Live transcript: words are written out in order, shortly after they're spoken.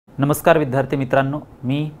नमस्कार विद्यार्थी मित्रांनो,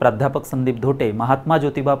 मी प्राध्यापक संदीप धोटे, महात्मा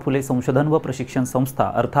ज्योतिबा फुले संशोधन व प्रशिक्षण संस्था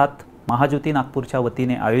अर्थात महाज्योती नागपूरच्या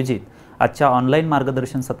वतीने आयोजित आजच्या ऑनलाईन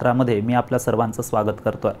मार्गदर्शन सत्रामध्ये मी आपल्या सर्वांचं स्वागत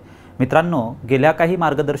करतोय। मित्रांनो, गेल्या काही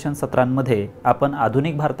मार्गदर्शन सत्रांमध्ये आपण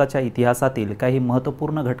आधुनिक भारताच्या इतिहासातील काही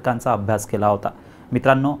महत्त्वपूर्ण घटकांचा अभ्यास केला होता।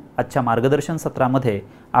 मित्रांनो, आजच्या मार्गदर्शन सत्रामध्ये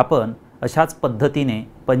आपण अशाच पद्धतीने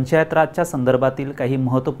पंचायत राजच्या संदर्भातील काही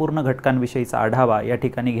महत्त्वपूर्ण घटकांविषयीचा आढावा या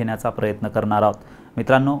ठिकाणी घेण्याचा प्रयत्न करणार आहोत।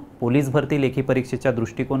 मित्रांनो, पोलीस भरती लेखी परीक्षेच्या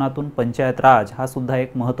दृष्टिकोनातून पंचायत राज हा सुद्धा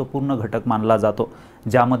एक महत्त्वपूर्ण घटक मानला जातो,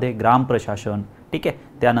 ज्यामध्ये ग्राम प्रशासन, ठीक आहे,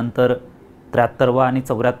 त्यानंतर 73वा आणि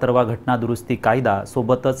 74वा घटना दुरुस्ती कायदा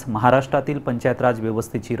सोबतच महाराष्ट्रातील पंचायत राज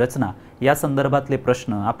व्यवस्थेची रचना या संदर्भातले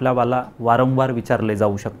प्रश्न आपल्याला वारंवार विचारले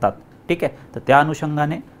जाऊ शकतात। ठीक आहे, तर त्या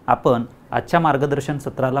अनुषंगाने आपण आजच्या मार्गदर्शन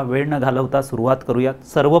सत्राला वेळ न घालवता सुरुवात करूयात।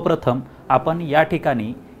 सर्वप्रथम आपण या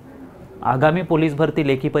ठिकाणी आगामी पोलीस भरती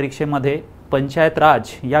लेखी परीक्षेमध्ये पंचायत राज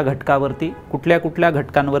या घटकावरती कुठल्या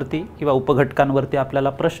घटकांवरती किंवा उपघटकांवरती आपल्याला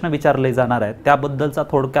प्रश्न विचारले जाणार आहेत त्याबद्दलचा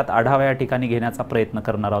थोडक्यात आढावा या ठिकाणी घेण्याचा प्रयत्न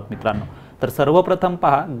करणार आहोत। मित्रांनो, तर सर्वप्रथम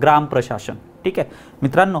पहा ग्राम प्रशासन। ठीक आहे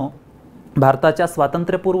मित्रांनो, भारताच्या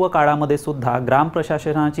स्वातंत्र्यपूर्व काळामध्ये सुद्धा ग्राम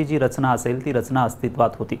प्रशासनाची जी रचना असेल ती रचना अस्तित्वात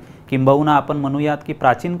होती। किंबहुना आपण म्हणूयात की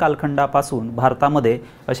प्राचीन कालखंडापासून भारतामध्ये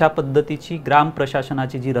अशा पद्धतीची ग्राम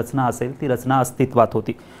प्रशासनाची जी रचना असेल ती रचना अस्तित्वात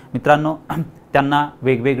होती। मित्रांनो, त्यांना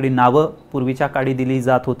वेगवेगळी नावं पूर्वीच्या काळी दिली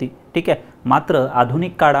जात होती। ठीक आहे, मात्र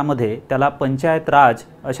आधुनिक काळामध्ये त्याला पंचायत राज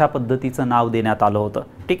अशा पद्धतीचं नाव देण्यात आलं होतं।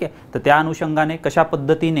 ठीक आहे, तर त्या अनुषंगाने कशा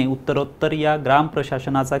पद्धतीने उत्तरोत्तर या ग्राम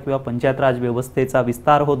प्रशासनाचा किंवा पंचायत राज व्यवस्थेचा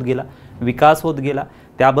विस्तार होत गेला, विकास होत गेला,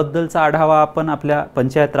 त्याबद्दलचा आढावा आपण आपल्या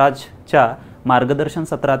पंचायत राजच्या मार्गदर्शन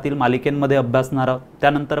सत्रातील मालिकेमध्ये अभ्यासणार आहोत।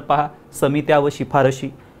 त्यानंतर पहा समित्या व शिफारशी।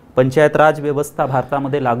 पंचायत राज व्यवस्था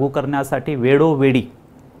भारतामध्ये लागू करण्यासाठी वेळोवेळी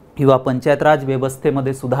किंवा पंचायत राज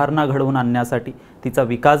व्यवस्थेमध्ये सुधारणा घडवून आणण्यासाठी, तिचा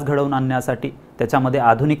विकास घडवून आणण्यासाठी, त्याच्यामध्ये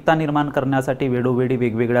आधुनिकता निर्माण करण्यासाठी वेळोवेळी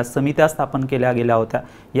वेगवेगळ्या समित्या स्थापन केल्या गेल्या होत्या।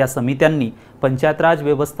 या समित्यांनी पंचायत राज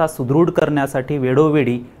व्यवस्था सुदृढ करण्यासाठी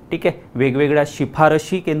वेळोवेळी, ठीक आहे, वेगवेगळ्या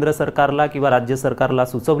शिफारशी केंद्र सरकारला किंवा राज्य सरकारला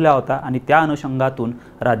सुचवल्या होत्या आणि त्या अनुषंगातून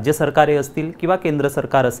राज्य सरकारे असतील किंवा केंद्र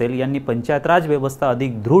सरकार असेल यांनी पंचायत राज व्यवस्था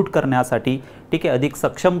अधिक दृढ करण्यासाठी, ठीक आहे, अधिक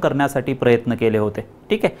सक्षम करण्यासाठी प्रयत्न केले होते।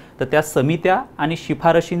 ठीक आहे, तर त्या समित्या आणि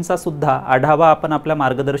शिफारशींचा सुद्धा आढावा आपण आपल्या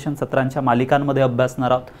मार्गदर्शन सत्रांच्या मालिकांमध्ये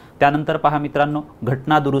अभ्यासणार आहोत। त्यानंतर पहा मित्रांनो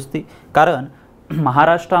घटना दुरुस्ती, कारण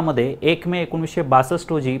महाराष्ट्रामध्ये 1 मे 1962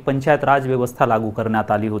 रोजी पंचायत राज व्यवस्था लागू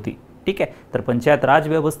करण्यात आली होती। ठीक आहे, तर पंचायत राज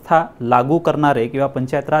व्यवस्था लागू करणारे किंवा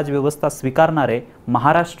पंचायत राज व्यवस्था स्वीकारणारे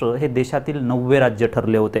महाराष्ट्र हे देशातील 9वे राज्य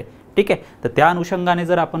ठरले होते। ठीक आहे, तर त्या अनुषंगाने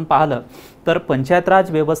जर आपण पाहिलं तर पंचायत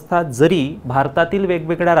राज व्यवस्था जरी भारतातील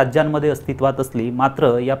वेगवेगळ्या राज्यांमध्ये अस्तित्वात असली,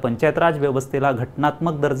 मात्र या पंचायत राज व्यवस्थेला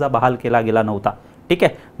घटनात्मक दर्जा बहाल केला गेला नव्हता। ठीक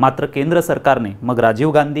आहे, मात्र केंद्र सरकारने मग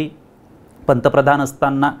राजीव गांधी पंतप्रधान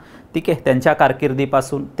असताना, ठीक आहे, त्यांच्या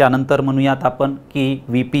कारकिर्दीपासून त्यानंतर म्हणूयात आपण की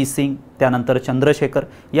VP सिंग, त्यानंतर चंद्रशेखर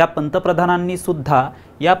या पंतप्रधानांनी सुद्धा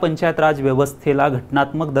या पंचायत राज व्यवस्थेला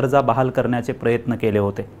घटनात्मक दर्जा बहाल करण्याचे प्रयत्न केले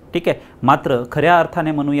होते। ठीक आहे, मात्र खऱ्या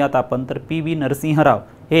अर्थाने म्हणूयात आपण तर PV नरसिंहराव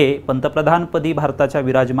हे पंतप्रधानपदी भारताच्या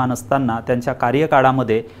विराजमान असताना त्यांच्या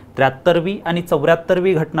कार्यकाळामध्ये 73वी आणि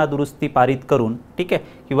 74वी घटना दुरुस्ती पारित करून, ठीक आहे,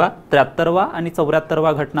 किंवा 73वा आणि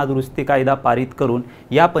 74वा घटना दुरुस्ती कायदा पारित करून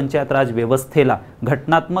या पंचायत राज व्यवस्थेला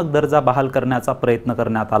घटनात्मक दर्जा बहाल करण्याचा प्रयत्न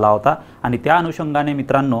करण्यात आला होता। आणि त्या अनुषंगाने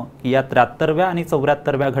मित्रांनो या 73व्या आणि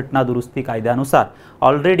 74व्या घटना दुरुस्ती कायद्यानुसार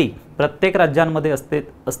ऑलरेडी प्रत्येक राज्यांमध्ये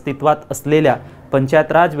अस्तित्वात असलेल्या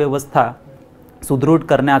पंचायत राज व्यवस्था सुदृढ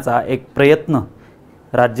करण्याचा एक प्रयत्न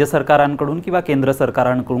राज्य सरकारांकडून किंवा केंद्र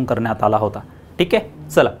सरकारांकडून करण्यात आला होता। ठीक आहे,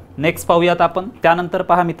 चला नेक्स्ट पाहूयात आपण। त्यानंतर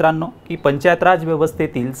पहा मित्रांनो की पंचायत राज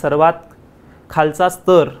व्यवस्थेतील सर्वात खालचा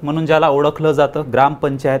स्तर म्हणून ज्याला ओळखलं जातं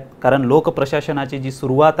ग्रामपंचायत, कारण लोकप्रशासनाची जी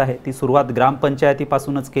सुरुवात आहे ती सुरुवात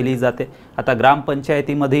ग्रामपंचायतीपासूनच केली जाते। आता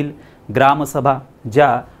ग्रामपंचायतीमधील ग्रामसभा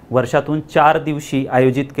ज्या वर्षातून 4 दिवशी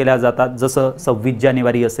आयोजित केल्या जातात, जसं 26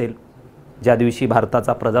 जानेवारी असेल ज्या दिवशी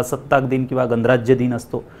भारताचा प्रजासत्ताक दिन किंवा गणराज्य दिन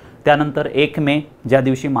असतो, त्यानंतर 1 मे ज्या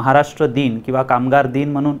दिवशी महाराष्ट्र दिन किंवा कामगार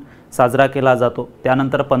दिन म्हणून साजरा केला जातो,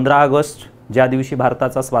 त्यानंतर 15 ऑगस्ट ज्या दिवशी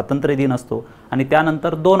भारताचा स्वातंत्र्य दिन असतो, आणि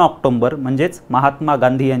त्यानंतर 2 ऑक्टोबर म्हणजेच महात्मा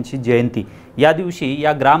गांधी यांची जयंती या दिवशी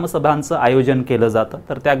या ग्रामसभांचं आयोजन केलं जातं।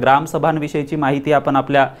 तर त्या ग्रामसभांविषयीची माहिती आपण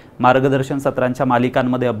आपल्या मार्गदर्शन सत्रांच्या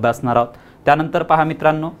मालिकांमध्ये अभ्यासणार आहोत। त्यानंतर पहा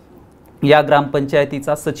मित्रांनो या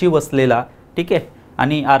ग्रामपंचायतीचा सचिव असलेला, ठीक आहे,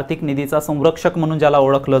 आणि आर्थिक निधीचा संरक्षक म्हणून ज्याला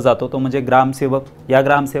ओळखलं जातो तो म्हणजे ग्रामसेवक। या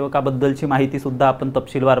ग्रामसेवकाबद्दलची माहिती सुद्धा आपण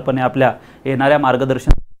तपशीलवारपणे आपल्या येणाऱ्या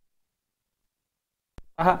मार्गदर्शन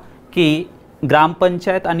पहा की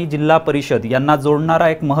ग्रामपंचायत आणि जिल्हा परिषद यांना जोडणारा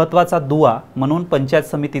एक महत्त्वाचा दुवा म्हणून पंचायत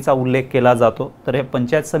समितीचा उल्लेख केला जातो। तर हे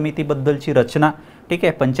पंचायत समितीबद्दलची रचना, ठीक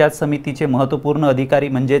आहे, पंचायत समितीचे महत्त्वपूर्ण अधिकारी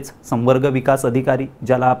म्हणजेच संवर्ग विकास अधिकारी,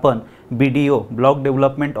 ज्याला आपण BDO ब्लॉक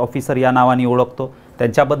डेव्हलपमेंट ऑफिसर या नावाने ओळखतो,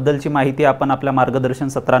 त्यांच्याबद्दलची माहिती आपण आपल्या मार्गदर्शन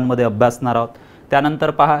सत्रांमध्ये अभ्यासणार आहोत। त्यानंतर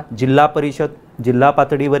पहा जिल्हा परिषद, जिल्हा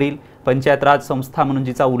पातळीवरील पंचायत राज संस्था म्हणून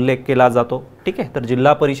जिचा उल्लेख केला जातो, ठीक आहे। तर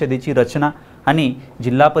जिल्हा परिषदेची रचना आणि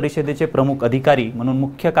जिल्हा परिषदेचे प्रमुख अधिकारी म्हणून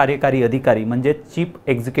मुख्य कार्यकारी अधिकारी म्हणजे चीफ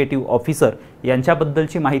एक्झिक्युटिव्ह ऑफिसर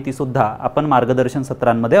यांच्याबद्दलची माहिती सुद्धा आपण मार्गदर्शन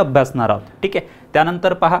सत्रांमध्ये अभ्यासणार आहोत, ठीक आहे।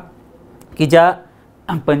 त्यानंतर पहा की ज्या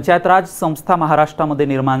पंचायत राज संस्था महाराष्ट्रामध्ये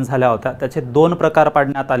निर्माण झाल्या होत्या त्याचे दोन प्रकार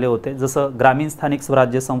पाडण्यात आले होते, जसं ग्रामीण स्थानिक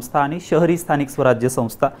स्वराज्य संस्था आणि शहरी स्थानिक स्वराज्य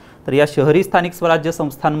संस्था। तर या शहरी स्थानिक स्वराज्य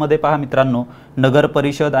संस्थांमध्ये पहा मित्रांनो, नगर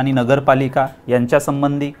परिषद आणि नगरपालिका यांच्या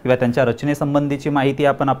संबंधी किंवा त्यांच्या रचनेसंबंधीची माहिती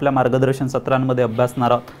आपण आपल्या मार्गदर्शन सत्रांमध्ये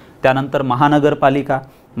अभ्यासणार आहोत। त्यानंतर महानगरपालिका,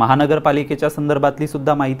 महानगरपालिकेच्या संदर्भातली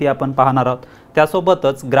सुद्धा माहिती आपण पाहणार आहोत।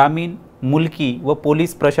 त्यासोबतच ग्रामीण, मुलकी व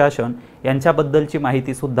पोलीस प्रशासन यांच्याबद्दलची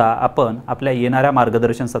माहिती सुद्धा आपण आपल्या येणाऱ्या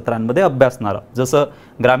मार्गदर्शन सत्रांमध्ये अभ्यासणार आहोत। जसं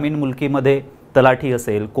ग्रामीण मुलकीमध्ये तलाठी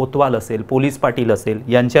असेल, कोतवाल असेल, पोलीस पाटील असेल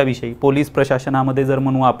यांच्याविषयी, पोलीस प्रशासनामध्ये जर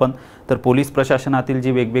म्हणू आपण तर पोलीस प्रशासनातील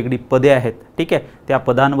जी वेगवेगळी पदे आहेत, ठीक आहे, त्या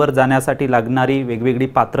पदांवर जाण्यासाठी लागणारी वेगवेगळी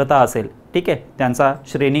पात्रता असेल, ठीक आहे, त्यांचा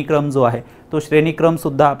श्रेणीक्रम जो आहे तो श्रेणीक्रम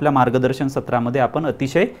सुद्धा आपल्या मार्गदर्शन सत्रामध्ये आपण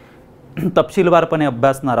अतिशय तपशीलवारपणे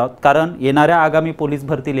अभ्यासणार आहोत। कारण येणाऱ्या आगामी पोलीस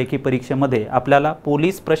भरती लेखी परीक्षेमध्ये आपल्याला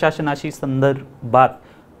पोलीस प्रशासनाशी संदर्भात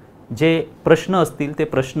जे प्रश्न असतील ते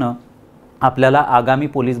प्रश्न आपल्याला आगामी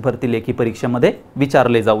पोलीस भरती लेखी परीक्षेमध्ये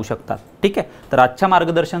विचारले जाऊ शकतात, ठीक आहे। तर आजच्या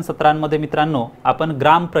मार्गदर्शन सत्रांमध्ये मित्रांनो आपण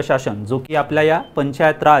ग्राम प्रशासन, जो की आपल्या या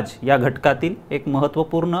पंचायत राज या घटकातील एक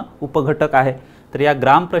महत्त्वपूर्ण उपघटक आहे, तर या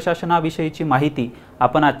ग्राम प्रशासनाविषयीची माहिती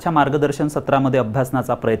आपण आजच्या मार्गदर्शन सत्रामध्ये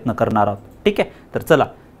अभ्यासण्याचा प्रयत्न करणार आहोत, ठीक आहे। तर चला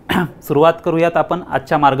सुरुवात करूयात आपण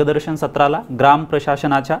आजच्या मार्गदर्शन सत्राला ग्राम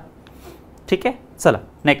प्रशासनाच्या, ठीक आहे। चला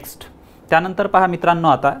नेक्स्ट, त्यानंतर पहा मित्रांनो,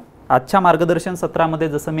 आता आजच्या मार्गदर्शन सत्रामध्ये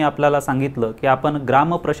जसं मी आपल्याला सांगितलं की आपण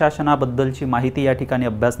ग्राम प्रशासनाबद्दलची माहिती या ठिकाणी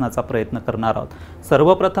अभ्यासण्याचा प्रयत्न करणार आहोत।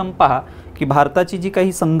 सर्वप्रथम पहा की भारताची जी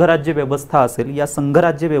काही संघराज्य व्यवस्था असेल, या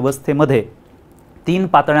संघराज्य व्यवस्थेमध्ये 3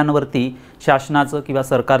 पातळ्यांवरती शासनाचं किंवा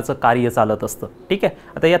सरकारचं कार्य चालत असतं, ठीक आहे।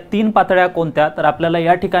 आता या 3 पातळ्या कोणत्या, तर आपल्याला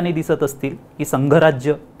या ठिकाणी दिसत असतील की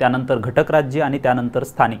संघराज्य, त्यानंतर घटक राज्य आणि त्यानंतर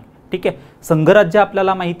स्थानिक, ठीक आहे। संघराज्य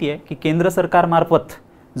आपल्याला माहिती आहे की केंद्र सरकारमार्फत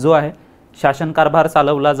जो आहे शासन कारभार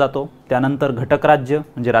चालवला जातो, त्यानंतर घटक राज्य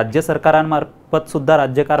म्हणजे राज्य सरकारांमार्फत सुद्धा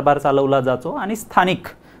राज्यकारभार चालवला जातो आणि स्थानिक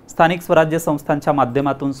स्वराज्य संस्थांच्या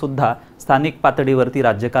माध्यमातून सुद्धा स्थानिक पातळीवरती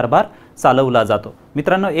राज्यकारभार चालवला जातो।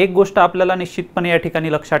 मित्रांनो, एक गोष्ट आपल्याला निश्चितपणे या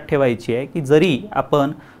ठिकाणी लक्षात ठेवायची आहे की जरी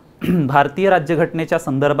आपण भारतीय राज्यघटनेच्या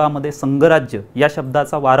संदर्भामध्ये संघराज्य या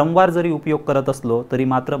शब्दाचा वारंवार जरी उपयोग करत असलो तरी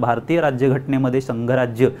मात्र भारतीय राज्यघटनेमध्ये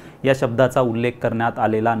संघराज्य या शब्दाचा उल्लेख करण्यात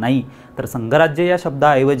आलेला नाही। तर संघराज्य या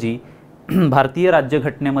शब्दाऐवजी भारतीय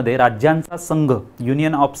राज्यघटनेमध्ये राज्यांचा संघ,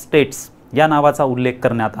 युनियन ऑफ स्टेट्स या नावाचा उल्लेख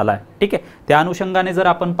करण्यात आला आहे, ठीक आहे। त्या अनुषंगाने जर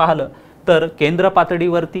आपण पाहिलं तर केंद्र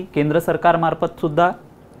पातळीवरती केंद्र सरकारमार्फत सुद्धा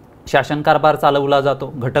शासन कारभार चालवला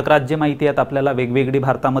जातो। घटक राज्य माहिती आहेत आपल्याला, वेगवेगळी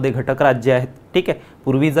भारतामध्ये घटक राज्य आहेत, ठीक आहे।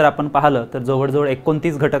 पूर्वी जर आपण पाहिलं तर जवळजवळ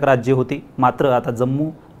 29 घटक राज्य होती, मात्र आता जम्मू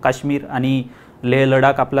काश्मीर आणि लेह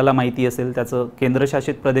लडाख आपल्याला माहिती असेल त्याचं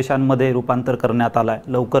केंद्रशासित प्रदेशांमध्ये रूपांतर करण्यात आलं आहे।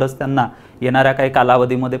 लवकरच त्यांना येणाऱ्या काही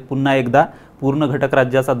कालावधीमध्ये पुन्हा एकदा पूर्ण घटक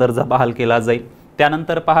राज्याचा दर्जा बहाल केला जाईल।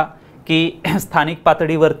 त्यानंतर पहा की स्थानिक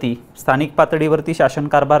पातळीवरती शासन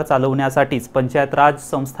कारभार चालवण्यासाठीच पंचायत राज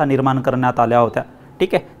संस्था निर्माण करण्यात आल्या होत्या,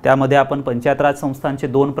 ठीक आहे। त्यामध्ये आपण पंचायत राज संस्थांचे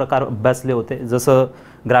 2 प्रकार अभ्यासले होते, जसं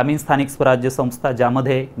ग्रामीण स्थानिक स्वराज्य संस्था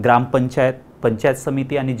ज्यामध्ये ग्रामपंचायत, पंचायत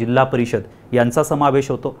समिती आणि जिल्हा परिषद यांचा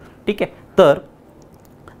समावेश होतो, ठीक आहे। तर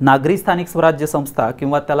नागरी स्थानिक स्वराज्य संस्था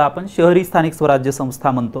किंवा त्याला आपण शहरी स्थानिक स्वराज्य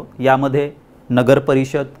संस्था म्हणतो, यामध्ये नगर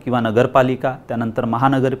परिषद किंवा नगरपालिका, त्यानंतर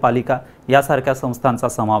महानगरपालिका यासारख्या संस्थांचा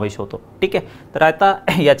समावेश होतो, ठीक आहे। तर आता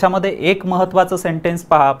याच्यामध्ये एक महत्त्वाचं सेंटेन्स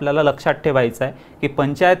पहा आपल्याला लक्षात ठेवायचं आहे की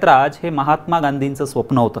पंचायत राज हे महात्मा गांधींचं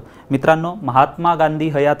स्वप्न होतं। मित्रांनो, महात्मा गांधी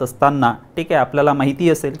हयात असताना, ठीक आहे, आपल्याला माहिती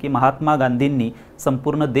असेल की महात्मा गांधींनी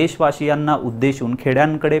संपूर्ण देशवासियांना उद्देशून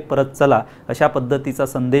खेड्यांकडे परत चला अशा पद्धतीचा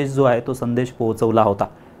संदेश जो आहे तो संदेश पोहोचवला होता,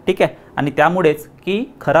 ठीक आहे। आणि त्यामुळेच की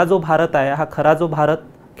खरा जो भारत आहे हा खरा जो भारत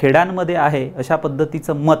खेड्यांमध्ये आहे अशा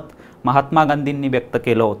पद्धतीचं मत महात्मा गांधींनी व्यक्त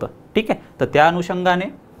केलं होतं, ठीक आहे। तर त्या अनुषंगाने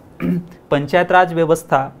पंचायत राज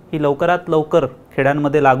व्यवस्था ही लवकरात लवकर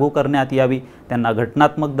खेड्यांमध्ये लागू करण्यात यावी, त्यांना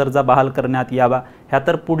घटनात्मक दर्जा बहाल करण्यात यावा, ह्या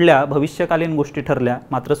तर पुढल्या भविष्यकालीन गोष्टी ठरल्या,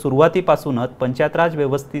 मात्र सुरुवातीपासूनच पंचायत राज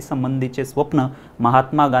व्यवस्थेसंबंधीचे स्वप्न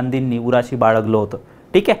महात्मा गांधींनी उराशी बाळगलं होतं,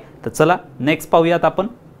 ठीक आहे। तर चला नेक्स्ट पाहूयात आपण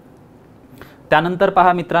त्यानंतर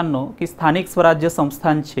पहा मित्रांनो की स्थानिक स्वराज्य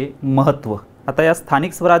संस्थांचे महत्त्व। आता या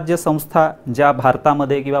स्थानिक स्वराज्य संस्था ज्या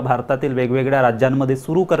भारतामध्ये किंवा भारतातील वेगवेगळ्या राज्यांमध्ये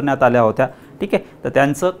सुरू करण्यात आल्या होत्या, ठीक आहे, तर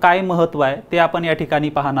त्यांचं काय महत्त्व आहे ते आपण या ठिकाणी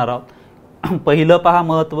पाहणार आहोत। पहिलं पहा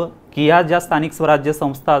महत्त्व की या ज्या स्थानिक स्वराज्य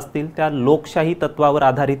संस्था असतील त्या लोकशाही तत्वावर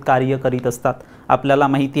आधारित कार्य करीत असतात। आपल्याला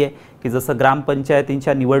माहिती आहे की जसं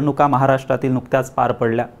ग्रामपंचायतींच्या निवडणुका महाराष्ट्रातील नुकत्याच पार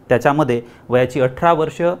पडल्या, त्याच्यामध्ये वयाची 18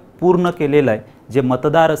 वर्ष पूर्ण केलेलं आहे जे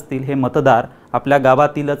मतदार असतील हे मतदार आपल्या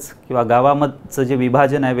गावातीलच किंवा गावामधचं जे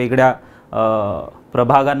विभाजन आहे वेगळ्या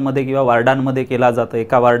प्रभागांमध्ये किंवा वार्डांमध्ये केला जातो,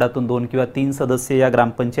 एका वार्डातून 2 किंवा 3 सदस्य या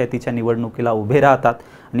ग्रामपंचायतीच्या निवडणुकीला उभे राहतात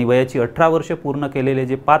आणि वयाची 18 वर्ष पूर्ण केलेले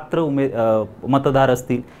जे पात्र मतदार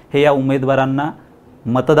असतील हे या उमेदवारांना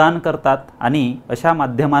मतदान करतात आणि अशा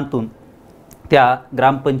माध्यमातून त्या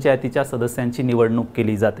ग्रामपंचायतीच्या सदस्यांची निवडणूक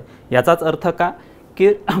केली जाते। याचाच अर्थ का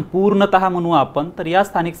की पूर्णतः म्हणू आपण तर या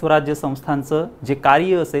स्थानिक स्वराज्य संस्थांचं जे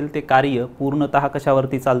कार्य असेल ते कार्य पूर्णतः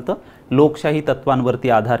कशावरती चालतं, लोकशाही तत्वांवरती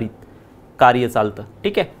आधारित कार्य चालतं,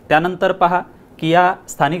 ठीक आहे। त्यानंतर पहा की या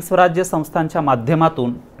स्थानिक स्वराज्य संस्थांच्या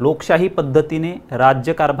माध्यमातून लोकशाही पद्धतीने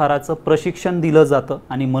राज्यकारभाराचं प्रशिक्षण दिलं जातं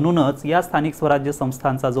आणि म्हणूनच या स्थानिक स्वराज्य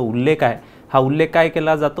संस्थांचा जो उल्लेख आहे हा उल्लेख काय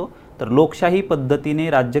केला जातो तर लोकशाही पद्धतीने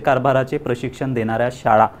राज्यकारभाराचे प्रशिक्षण देणाऱ्या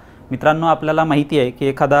शाळा। मित्रांनो आपल्याला माहिती आहे की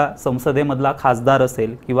एखादा संसदेमधला खासदार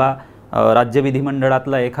असेल किंवा राज्य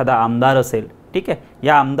विधिमंडळातला एखादा आमदार असेल, ठीक आहे,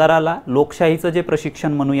 या आमदाराला लोकशाहीचं जे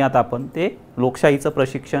प्रशिक्षण म्हणूयात आपण ते लोकशाहीचं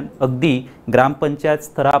प्रशिक्षण अगदी ग्रामपंचायत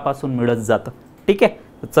स्तरापासून मिळत जातं, ठीक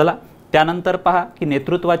आहे। चला त्यानंतर पहा की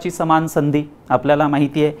नेतृत्वाची समान संधी। आपल्याला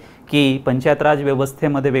माहिती आहे की पंचायत राज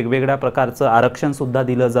व्यवस्थेमध्ये वेगवेगळ्या प्रकारचं आरक्षणसुद्धा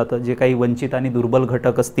दिलं जातं, जे काही वंचित आणि दुर्बल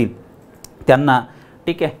घटक असतील त्यांना,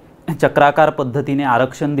 ठीक आहे, चक्राकार पद्धतीने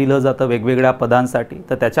आरक्षण दिलं जातं वेगवेगळ्या पदांसाठी,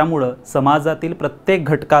 तर त्याच्यामुळं समाजातील प्रत्येक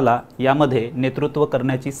घटकाला यामध्ये नेतृत्व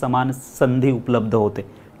करण्याची समान संधी उपलब्ध होते,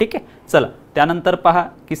 ठीक आहे। चला त्यानंतर पहा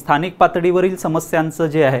की स्थानिक पातळीवरील समस्यांचं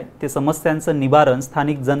जे आहे ते समस्यांचं निवारण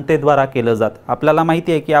स्थानिक जनतेद्वारा केलं जातं। आपल्याला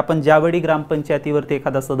माहिती आहे की आपण ज्यावेळी ग्रामपंचायतीवरती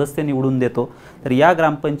एखादा सदस्य निवडून देतो तर या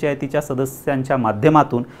ग्रामपंचायतीच्या सदस्यांच्या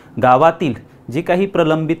माध्यमातून गावातील जी काही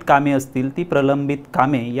प्रलंबित कामे असतील ती प्रलंबित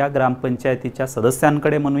कामे या ग्रामपंचायतीच्या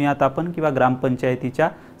सदस्यांकडे म्हणूयात आपण किंवा ग्रामपंचायतीच्या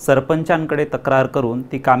सरपंचांकडे तक्रार करून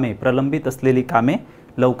ती कामे प्रलंबित असलेली कामे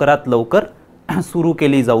लवकरात लवकर सुरू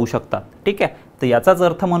केली जाऊ शकतात, ठीक आहे। तर याचाच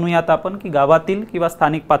अर्थ म्हणूयात आपण की गावातील किंवा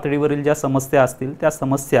स्थानिक पातळीवरील ज्या समस्या असतील त्या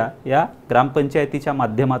समस्या या ग्रामपंचायतीच्या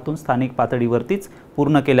माध्यमातून स्थानिक पातळीवरतीच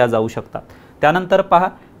पूर्ण केल्या जाऊ शकतात। त्यानंतर पहा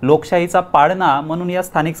लोकशाहीचा पाळणा म्हणून या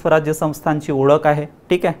स्थानिक स्वराज्य संस्थांची ओळख आहे,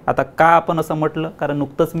 ठीक आहे। आता का आपण असं म्हटलं, कारण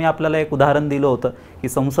नुकतंच मी आपल्याला एक उदाहरण दिलं होतं की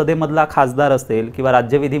संसदेमधला खासदार असेल किंवा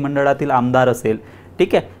राज्य विधिमंडळातील आमदार असेल,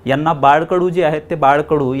 ठीक आहे, यांना बाळकडू जे आहेत ते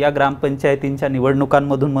बाळकडू या ग्रामपंचायतींच्या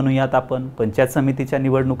निवडणुकांमधून म्हणूयात आपण, पंचायत समितीच्या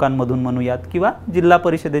निवडणुकांमधून म्हणूयात किंवा जिल्हा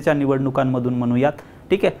परिषदेच्या निवडणुकांमधून म्हणूयात,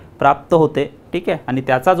 ठीक आहे, प्राप्त होते, ठीक आहे। आणि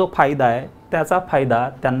त्याचा जो फायदा आहे त्याचा फायदा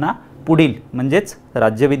त्यांना पुढील म्हणजेच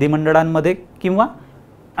राज्य विधिमंडळांमध्ये किंवा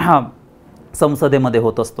संसदेमध्ये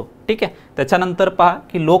होत असतो, ठीक आहे। त्याच्यानंतर पहा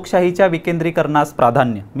की लोकशाहीच्या विकेंद्रीकरणास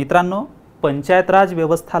प्राधान्य। मित्रांनो पंचायत राज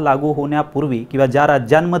व्यवस्था लागू होण्यापूर्वी किंवा ज्या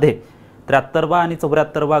राज्यांमध्ये 73वा आणि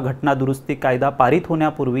 74वा घटना दुरुस्ती कायदा पारित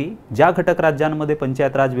होण्यापूर्वी ज्या घटक राज्यांमध्ये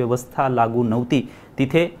पंचायत राज व्यवस्था लागू नव्हती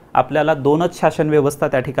तिथे आपल्याला 2च शासन व्यवस्था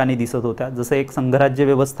त्या ठिकाणी दिसत होत्या। जसं एक संघराज्य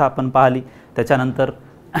व्यवस्था आपण पाहिली, त्याच्यानंतर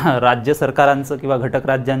राज्य सरकारांचं किंवा घटक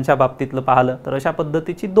राज्यांच्या बाबतीतलं पाहिलं तर अशा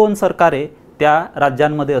पद्धतीची 2 सरकारे त्या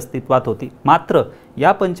राज्यांमध्ये अस्तित्वात होती। मात्र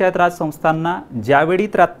या पंचायत राज संस्थांना ज्यावेळी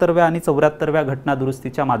 73व्या आणि 74व्या घटना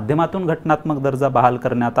दुरुस्तीच्या माध्यमातून घटनात्मक दर्जा बहाल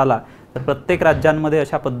करण्यात आला तर प्रत्येक राज्यांमध्ये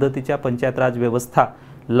अशा पद्धतीच्या पंचायत राज व्यवस्था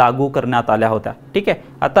लागू करण्यात आल्या होत्या, ठीक आहे।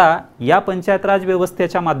 आता या पंचायत राज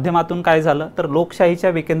व्यवस्थेच्या माध्यमातून काय झालं तर लोकशाहीच्या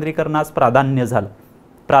विकेंद्रीकरणास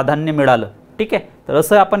प्राधान्य मिळालं, ठीक आहे। तर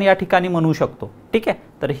असं आपण या ठिकाणी म्हणू शकतो, ठीक आहे।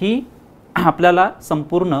 तर ही आपल्याला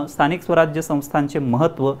संपूर्ण स्थानिक स्वराज्य संस्थांचे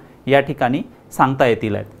महत्त्व या ठिकाणी सांगता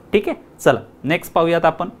येतील आहेत, ठीक आहे। चला नेक्स्ट पाहूयात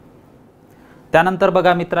आपण। त्यानंतर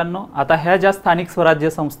बघा मित्रांनो आता ह्या ज्या स्थानिक स्वराज्य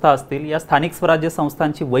संस्था असतील या स्थानिक स्वराज्य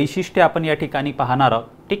संस्थांची वैशिष्ट्ये आपण या ठिकाणी पाहणार आहोत,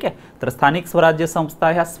 ठीक आहे। तर स्थानिक स्वराज्य संस्था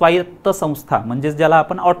ह्या स्वायत्त संस्था म्हणजे ज्याला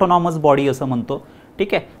आपण ऑटोनॉमस बॉडी असं म्हणतो,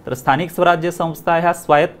 ठीक आहे। तर स्थानिक स्वराज्य संस्था ह्या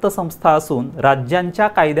स्वायत्त संस्था असून राज्यांच्या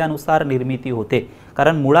कायद्यानुसार निर्मिती होते,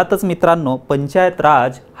 कारण मुळातच मित्रांनो पंचायत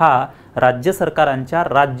राज हा राज्य सरकारांच्या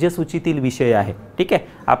राज्यसूचीतील विषय आहे, ठीक आहे।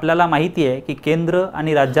 आपल्याला माहिती आहे की केंद्र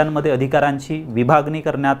आणि राज्यांमध्ये अधिकारांची विभागणी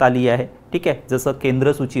करण्यात आली आहे, ठीक आहे। जसं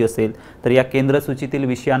केंद्र सूची असेल तर या केंद्र सूचीतील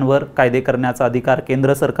विषयांवर कायदे करण्याचा अधिकार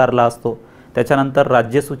केंद्र सरकारला असतो, त्याच्यानंतर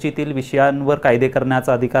राज्यसूचीतील विषयांवर कायदे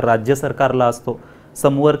करण्याचा अधिकार राज्य सरकारला असतो।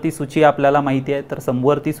 समवर्ती सूची आपल्याला माहिती आहे तर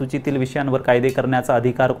समवर्ती सूचीतील विषयांवर कायदे करण्याचा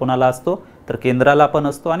अधिकार कोणाला असतो तर केंद्राला पण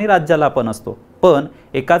असतो आणि राज्याला पण असतो. पण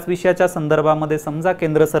एकाच विषयाच्या संदर्भामध्ये समजा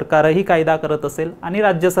केंद्र सरकारही कायदा करत असेल आणि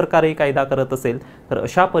राज्य सरकारही कायदा करत असेल, तर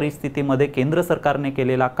अशा परिस्थितीमध्ये केंद्र सरकारने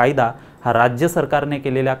केलेला कायदा हा राज्य सरकारने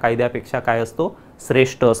केलेल्या कायद्यापेक्षा काय असतो,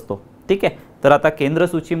 श्रेष्ठ असतो. ठीक आहे. तर आता केंद्र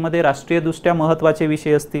सूचीमध्ये राष्ट्रीयदृष्ट्या महत्त्वाचे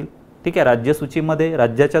विषय असतील, ठीक आहे, राज्य सूचीमध्ये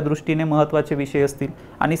राज्याच्या दृष्टीने महत्त्वाचे विषय असतील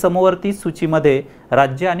आणि समवर्ती सूचीमध्ये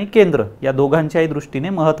राज्य आणि केंद्र या दोघांच्याही दृष्टीने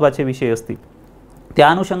महत्त्वाचे विषय असतील. त्या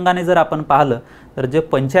अनुषंगाने जर आपण पाहिलं तर जे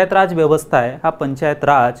पंचायत राज व्यवस्था आहे, हा पंचायत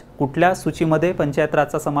राज कुठल्या सूचीमध्ये पंचायत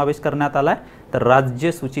राजचा समावेश करण्यात आला आहे, तर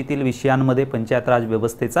राज्य सूचीतील विषयांमध्ये पंचायत राज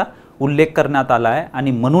व्यवस्थेचा उल्लेख करण्यात आला आहे.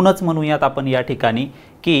 आणि म्हणूनच म्हणूयात आपण या ठिकाणी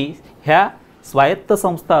की ह्या स्वायत्त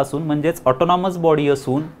संस्था असून म्हणजेच ऑटोनॉमस बॉडी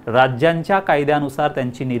असून राज्यांच्या कायद्यानुसार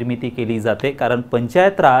त्यांची निर्मिती केली जाते, कारण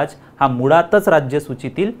पंचायत राज हा मुळातच राज्य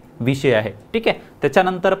सूचीतील विषय आहे. ठीक आहे.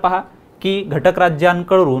 त्याच्यानंतर पहा की घटक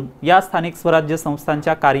राज्यांकडून या स्थानिक स्वराज्य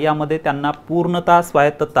संस्थांच्या कार्यामध्ये त्यांना पूर्णतः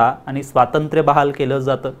स्वायत्तता आणि स्वातंत्र्य बहाल केलं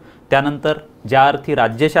जातं. त्यानंतर ज्या अर्थी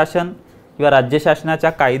राज्य शासन किंवा राज्य शासनाच्या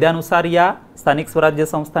कायद्यानुसार या स्थानिक स्वराज्य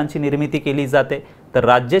संस्थांची निर्मिती केली जाते, तर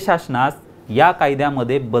राज्य शासनास या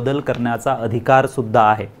कायद्यामध्ये बदल करण्याचा अधिकार सुद्धा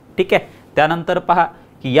आहे. ठीक आहे. त्यानंतर पहा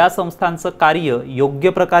की या संस्थांचं कार्य योग्य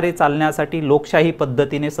प्रकारे चालण्यासाठी लोकशाही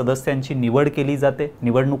पद्धतीने सदस्यांची निवड केली जाते.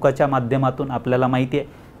 निवडणुकाच्या माध्यमातून आपल्याला माहिती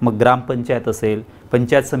आहे, मग ग्रामपंचायत असेल,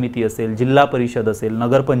 पंचायत समिती असेल, जिल्हा परिषद असेल,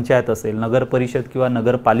 नगरपंचायत असेल, नगर परिषद किंवा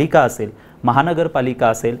नगरपालिका असेल, महानगरपालिका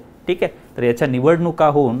असेल. ठीक आहे. तर याच्या निवडणुका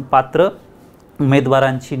होऊन पात्र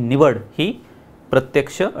उमेदवारांची निवड ही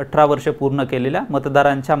प्रत्यक्ष 18 वर्ष पूर्ण केलेल्या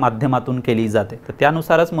मतदारांच्या माध्यमातून केली जाते. तर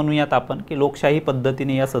त्यानुसारच म्हणूयात आपण की लोकशाही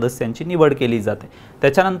पद्धतीने या सदस्यांची निवड केली जाते.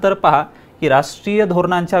 त्याच्यानंतर पहा की राष्ट्रीय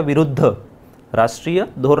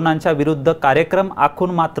धोरणांच्या विरुद्ध कार्यक्रम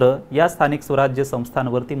आखून मात्र या स्थानिक स्वराज्य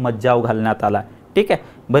संस्थांवरती मज्जाव घालण्यात आला. ठीक आहे.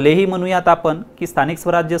 भलेही म्हणूयात आपण की स्थानिक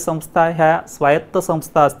स्वराज्य संस्था ह्या स्वायत्त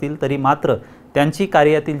संस्था असतील तरी मात्र त्यांची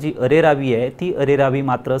कार्यातील जी अरेरावी आहे ती अरेरावी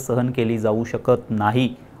मात्र सहन केली जाऊ शकत नाही,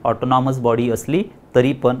 ऑटोनॉमस बॉडी असली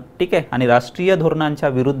तरी पण. ठीक आहे. आणि राष्ट्रीय धोरणांच्या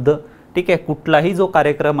विरुद्ध ठीक आहे कुठलाही जो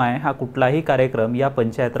कार्यक्रम आहे हा कुठलाही कार्यक्रम या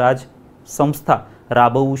पंचायत राज संस्था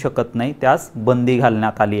राबवू शकत नाही, त्यास बंदी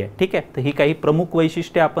घालण्यात आली आहे. ठीक आहे. तर ही काही प्रमुख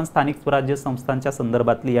वैशिष्ट्ये आपण स्थानिक स्वराज्य संस्थांच्या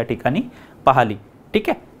संदर्भातली या ठिकाणी पाहिली. ठीक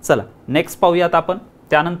आहे. चला नेक्स्ट पाहूयात आपण.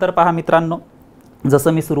 त्यानंतर पहा मित्रांनो,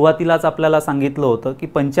 जसं मी सुरुवातीलाच आपल्याला सांगितलं होतं की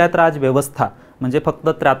पंचायत राज व्यवस्था म्हणजे फक्त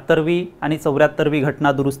 73वी आणि 74वी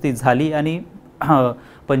घटना दुरुस्ती झाली आणि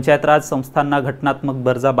पंचायत राज संस्थांना घटनात्मक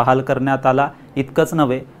दर्जा बहाल करण्यात आला इतकंच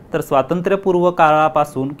नव्हे, तर स्वातंत्र्यपूर्व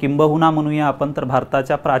काळापासून किंबहुना म्हणूया आपण तर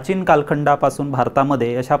भारताच्या प्राचीन कालखंडापासून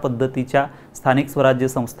भारतामध्ये अशा पद्धतीच्या स्थानिक स्वराज्य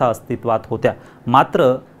संस्था अस्तित्वात होत्या.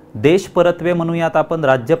 मात्र देश परत्वे म्हणूयात आपण,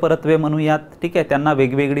 राज्य परत्वे म्हणूयात, ठीक आहे, त्यांना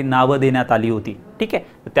वेगवेगळी नावं देण्यात आली होती. ठीक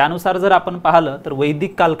आहे. त्यानुसार जर आपण पाहिलं तर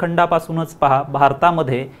वैदिक कालखंडापासूनच पहा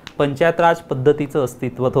भारतामध्ये पंचायत राज पद्धतीचं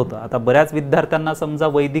अस्तित्व होतं. आता बऱ्याच विद्यार्थ्यांना समजा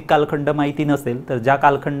वैदिक कालखंड माहिती नसेल, तर ज्या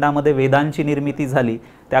कालखंडामध्ये वेदांची निर्मिती झाली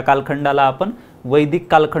त्या कालखंडाला आपण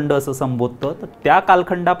वैदिक कालखंड असं संबोधतो. तर त्या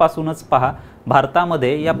कालखंडापासूनच पहा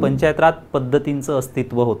भारतामध्ये या पंचायत राज पद्धतींचं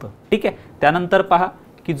अस्तित्व होतं. ठीक आहे. त्यानंतर पहा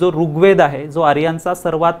की जो ऋग्वेद आहे, जो आर्यांचा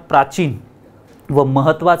सर्वात प्राचीन व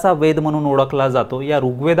महत्त्वाचा वेद म्हणून ओळखला जातो, या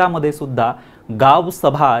ऋग्वेदामध्ये सुद्धा गाव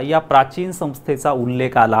सभा या प्राचीन संस्थेचा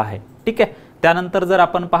उल्लेख आला आहे. ठीक आहे. त्यानंतर जर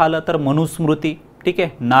आपण पाहिलं तर मनुस्मृती, ठीक आहे,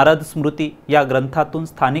 नारद स्मृती या ग्रंथातून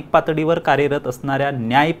स्थानिक पातळीवर कार्यरत असणाऱ्या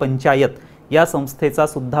न्याय पंचायत या संस्थेचा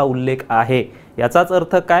सुद्धा उल्लेख आहे. याचाच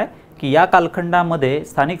अर्थ काय की या कालखंडामध्ये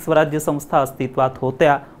स्थानिक स्वराज्य संस्था अस्तित्वात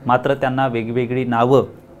होत्या, मात्र त्यांना वेगवेगळी नावं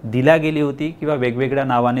दिल्या गेली होती किंवा वेगवेगळ्या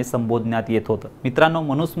नावाने संबोधण्यात येत होतं. मित्रांनो,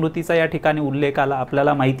 मनुस्मृतीचा या ठिकाणी उल्लेख आला.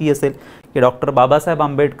 आपल्याला माहिती असेल की डॉक्टर बाबासाहेब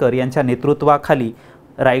आंबेडकर यांच्या नेतृत्वाखाली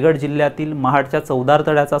रायगड जिल्ह्यातील महाडच्या चौदार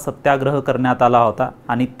तळ्याचा सत्याग्रह करण्यात आला होता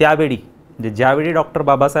आणि त्यावेळी म्हणजे ज्यावेळी डॉक्टर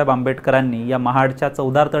बाबासाहेब आंबेडकरांनी या महाडच्या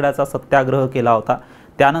चौदार तळ्याचा सत्याग्रह केला होता,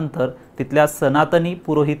 त्यानंतर तिथल्या सनातनी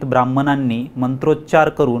पुरोहित ब्राह्मणांनी मंत्रोच्चार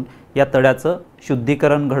करून या तळ्याचं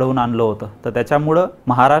शुद्धीकरण घडवून आणलं होतं. तर त्याच्यामुळं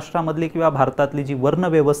महाराष्ट्रामधली किंवा भारतातली जी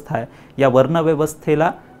वर्णव्यवस्था आहे, या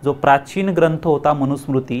वर्णव्यवस्थेला जो प्राचीन ग्रंथ होता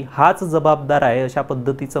मनुस्मृती हाच जबाबदार आहे, अशा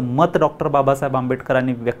पद्धतीचं मत डॉक्टर बाबासाहेब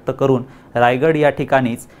आंबेडकरांनी व्यक्त करून रायगड या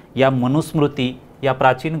ठिकाणीच या मनुस्मृती या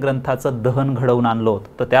प्राचीन ग्रंथाचं दहन घडवून आणलं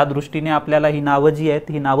होतं. तर त्या दृष्टीने आपल्याला ही नावं जी आहेत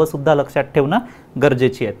ही नावं सुद्धा लक्षात ठेवणं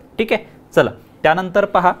गरजेची आहेत. ठीक आहे. चला त्यानंतर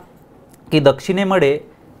पहा की दक्षिणेमध्ये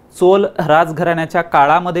चोल राजघराण्याच्या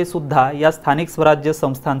काळामध्ये सुद्धा या स्थानिक स्वराज्य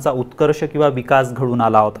संस्थांचा उत्कर्ष किंवा विकास घडून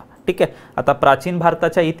आला होता. ठीक आहे. आता प्राचीन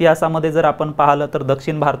भारताच्या इतिहासामध्ये जर आपण पाहिलं तर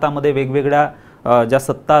दक्षिण भारतामध्ये वेगवेगळ्या ज्या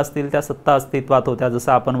सत्ता असतील त्या सत्ता अस्तित्वात होत्या.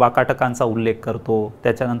 जसं आपण वाकाटकांचा उल्लेख करतो,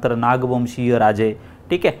 त्याच्यानंतर नागवंशीय राजे,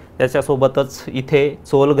 ठीक आहे। त्याच्यासोबतच इथे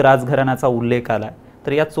चोल राजघराण्याचा उल्लेख आला आहे।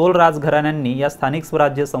 तर या चोल राजघराण्यांनी या स्थानिक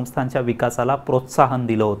स्वराज्य संस्थांच्या विकासाला प्रोत्साहन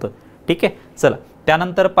दिलं होतं, ठीक आहे। चला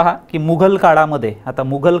त्यानंतर पहा की मुघल काळामध्ये, आता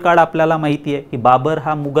मुघल काळ आपल्याला माहिती आहे की बाबर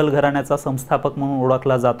हा मुघल घराण्याचा संस्थापक म्हणून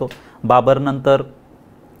ओळखला जातो। बाबर नंतर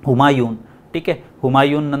हुमायून, ठीक आहे,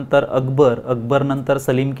 हुमायून नंतर अकबर, अकबर नंतर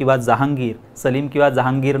सलीम किंवा जहांगीर, सलीम किंवा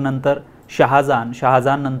जहांगीर नंतर शहाजान,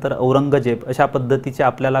 शहाजान नंतर औरंगजेब, अशा पद्धतीचे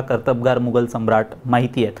आपल्याला कर्तबगार मुघल सम्राट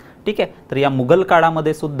माहिती आहेत, ठीक आहे। तर या मुघल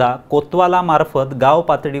काळामध्ये सुद्धा कोतवाला मार्फत गाव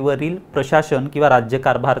पातळीवरील प्रशासन किंवा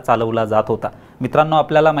राज्यकारभार चालवला जात होता। मित्रांनो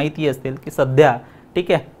आपल्याला माहिती असेल की सध्या,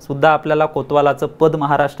 ठीक आहे, सुद्धा आपल्याला कोतवालाचं पद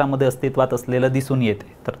महाराष्ट्रामध्ये अस्तित्वात असलेलं दिसून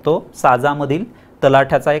येते। तर तो साजामधील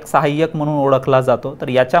तलाठ्याचा एक सहाय्यक म्हणून ओळखला जातो। तर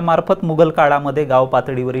याच्या मार्फत मुघल काळामध्ये गाव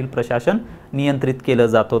पातळीवरील प्रशासन नियंत्रित केलं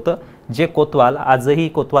जात होतं, जे कोतवाल आजही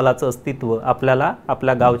कोतवालाचं अस्तित्व आपल्याला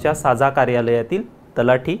आपल्या गावच्या साजा कार्यालयातील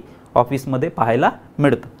तलाठी ऑफिसमध्ये पाहायला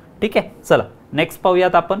मिळतं, ठीक आहे। चला नेक्स्ट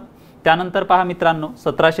पाहूयात आपण। त्यानंतर पहा मित्रांनो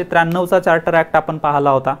 1793चा चार्टर ॲक्ट आपण पाहिला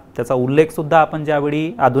होता। त्याचा उल्लेख सुद्धा आपण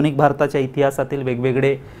ज्यावेळी आधुनिक भारताच्या इतिहासातील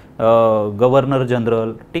वेगवेगळे गव्हर्नर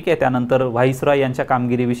जनरल, ठीक आहे, त्यानंतर व्हाईसरॉय यांच्या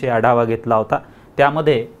कामगिरीविषयी आढावा घेतला होता,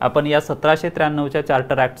 त्यामध्ये आपण या 1793च्या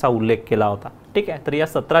चार्टर ॲक्टचा उल्लेख केला होता, ठीक आहे। तर या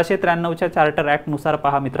 1793च्या चार्टर ॲक्टनुसार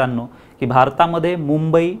पहा मित्रांनो की भारतामध्ये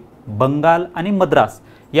मुंबई, बंगाल आणि मद्रास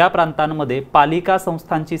या प्रांतांमध्ये पालिका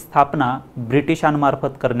संस्थांची स्थापना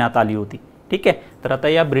ब्रिटिशांमार्फत करण्यात आली होती, ठीक आहे। तर आता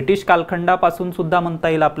या ब्रिटिश कालखंडापासून सुद्धा म्हणता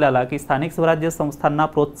येईल आपल्याला की स्थानिक स्वराज्य संस्थांना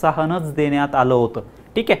प्रोत्साहनच देण्यात आलं होतं,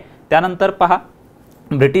 ठीक आहे। त्यानंतर पहा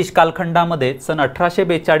ब्रिटिश कालखंडामध्ये सन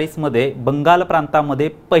 1842 मध्ये बंगाल प्रांतामध्ये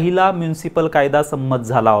पहिला म्युनिसिपल कायदा संमत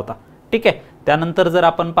झाला होता, ठीक आहे। त्यानंतर जर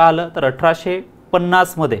आपण पाहिलं तर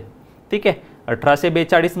 1850 मध्ये, ठीक आहे,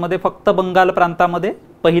 1842 मध्ये फक्त बंगाल प्रांतामध्ये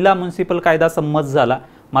पहिला म्युनिसिपल कायदा संमत झाला।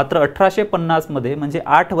 मात्र 1850 मध्ये म्हणजे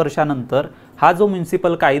 8 वर्षानंतर हा जो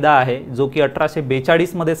म्युनिसिपल कायदा आहे जो की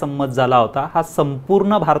 1842 मध्ये संमत झाला होता, हा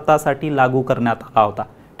संपूर्ण भारतासाठी लागू करण्यात आला होता,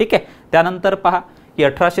 ठीक आहे। त्यानंतर पहा की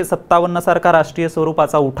 1857 सारखा राष्ट्रीय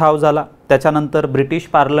स्वरूपाचा उठाव झाला। त्याच्यानंतर ब्रिटिश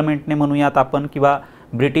पार्लमेंटने म्हणूयात आपण किंवा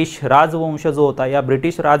ब्रिटिश राजवंश जो होता, या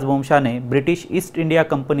ब्रिटिश राजवंशाने ब्रिटिश ईस्ट इंडिया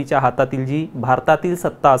कंपनीच्या हातातील जी भारतातील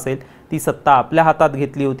सत्ता असेल ती सत्ता आपल्या हातात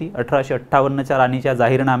घेतली होती 1858च्या राणीच्या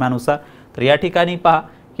जाहीरनाम्यानुसार। तर या ठिकाणी पहा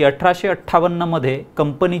की 1858 मध्ये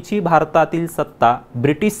कंपनीची भारतातील सत्ता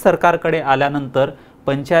ब्रिटिश सरकारकडे आल्यानंतर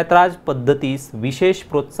पंचायत राज पद्धतीस विशेष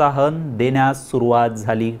प्रोत्साहन देण्यास सुरुवात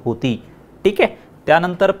झाली होती, ठीक आहे।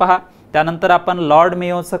 त्यानंतर पहा, त्यानंतर आपण लॉर्ड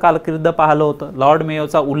मेयोचं कारकीर्द पाहिलं होतं। लॉर्ड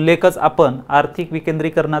मेयोचा उल्लेखच आपण आर्थिक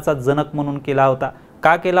विकेंद्रीकरणाचा जनक म्हणून केला होता।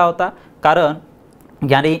 का केला होता? कारण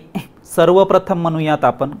याने सर्वप्रथम म्हणूयात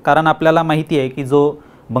आपण, कारण आपल्याला माहिती आहे की जो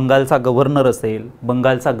बंगालचा गव्हर्नर असेल,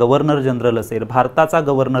 बंगालचा गव्हर्नर जनरल असेल, भारताचा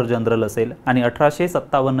गव्हर्नर जनरल असेल आणि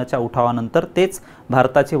 1857च्या उठावानंतर तेच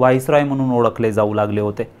भारताचे व्हाईसरॉय म्हणून ओळखले जाऊ लागले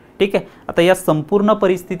होते, ठीक आहे। आता या संपूर्ण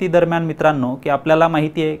परिस्थिती दरम्यान मित्रांनो की आपल्याला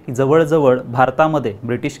माहिती आहे की जवळजवळ भारतामध्ये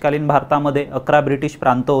ब्रिटिशकालीन भारतामध्ये 11 ब्रिटिश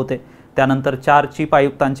प्रांत होते, त्यानंतर 4 चीफ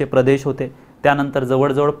आयुक्तांचे प्रदेश होते, त्यानंतर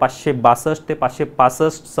जवळजवळ 562 ते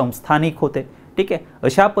 565 संस्थानिक होते, ठीक आहे।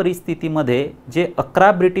 अशा परिस्थितीमध्ये जे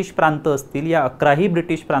 11 ब्रिटिश प्रांत असतील, या 11ही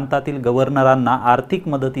ब्रिटिश प्रांतातील गव्हर्नरांना आर्थिक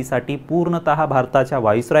मदतीसाठी पूर्णतः भारताच्या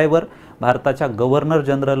व्हाईसरॉयवर, भारताच्या गव्हर्नर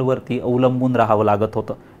जनरलवरती अवलंबून राहावं लागत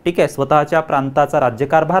होतं, ठीक आहे। स्वतःच्या प्रांताचा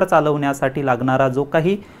राज्यकारभार चालवण्यासाठी लागणारा जो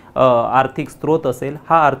काही आर्थिक स्रोत असेल,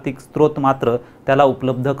 हा आर्थिक स्रोत मात्र त्याला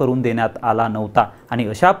उपलब्ध करून देण्यात आला नव्हता। आणि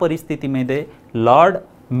अशा परिस्थितीमध्ये लॉर्ड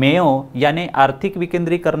मेयो याने आर्थिक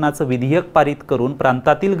विकेंद्रीकरणाचं विधेयक पारित करून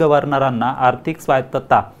प्रांतातील गव्हर्नरांना आर्थिक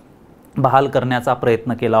स्वायत्तता बहाल करण्याचा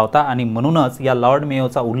प्रयत्न केला होता आणि म्हणूनच या लॉर्ड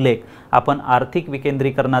मेयोचा उल्लेख आपण आर्थिक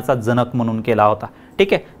विकेंद्रीकरणाचा जनक म्हणून केला होता,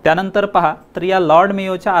 ठीक आहे। त्यानंतर पहा तर या लॉर्ड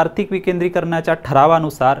मेयोच्या आर्थिक विकेंद्रीकरणाच्या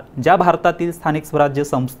ठरावानुसार ज्या भारतातील स्थानिक स्वराज्य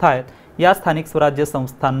संस्था आहेत, या स्थानिक स्वराज्य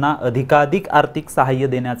संस्थांना अधिकाधिक आर्थिक सहाय्य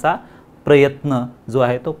देण्याचा प्रयत्न जो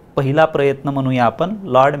आहे तो पहिला प्रयत्न म्हणूया आपण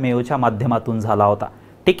लॉर्ड मेयोच्या माध्यमातून झाला होता,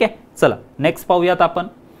 ठीक आहे। चला नेक्स्ट पाहूयात आपण।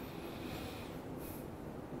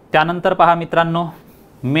 त्यानंतर पहा मित्रांनो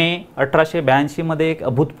मे 1882 मध्ये एक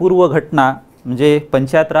अभूतपूर्व घटना म्हणजे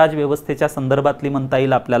पंचायत राज व्यवस्थेच्या संदर्भातली म्हणता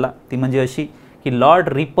येईल आपल्याला, ती म्हणजे अशी की लॉर्ड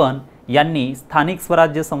रिपन यांनी स्थानिक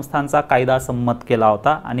स्वराज्य संस्थांचा कायदा संमत केला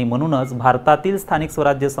होता आणि म्हणूनच भारतातील स्थानिक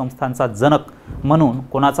स्वराज्य संस्थांचा जनक म्हणून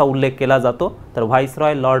कोणाचा उल्लेख केला जातो तर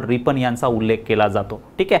व्हाईसरॉय लॉर्ड रिपन यांचा उल्लेख केला जातो,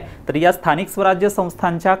 ठीक आहे। तर या स्थानिक स्वराज्य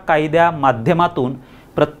संस्थांच्या कायद्या माध्यमातून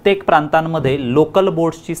प्रत्येक प्रांतांमध्ये लोकल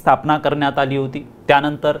बोर्ड्सची स्थापना करण्यात आली होती।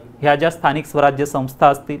 त्यानंतर ह्या ज्या स्थानिक स्वराज्य संस्था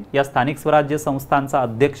असतील, या स्थानिक स्वराज्य संस्थांचा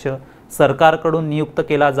अध्यक्ष सरकारकडून नियुक्त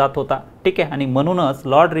केला जात होता। ठीक आहे, आणि म्हणूनच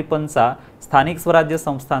लॉर्ड रिपनचा स्थानिक स्वराज्य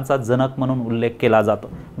संस्थांचा जनक म्हणून उल्लेख केला जातो।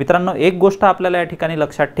 मित्रांनो, एक गोष्ट आपल्याला या ठिकाणी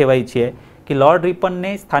लक्षात ठेवायची आहे की लॉर्ड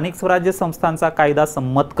रिपनने स्थानिक स्वराज्य संस्थांचा कायदा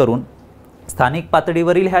संमत करून स्थानिक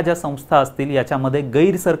पातळीवरील ह्या ज्या संस्था असतील याच्यामध्ये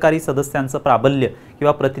गैर सरकारी सदस्यांचं प्राबल्य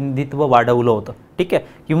किंवा प्रतिनिधित्व वाढवलं होतं। ठीक आहे,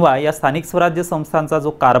 किंवा या स्थानिक स्वराज्य संस्थांचा जो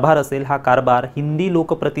कारभार असेल हा कारभार हिंदी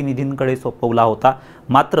लोकप्रतिनिधींकडे सोपवला होता।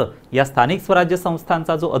 मात्र या स्थानिक स्वराज्य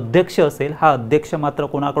संस्थांचा जो अध्यक्ष असेल हा अध्यक्ष मात्र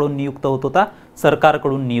कोणाकडून नियुक्त होत होता?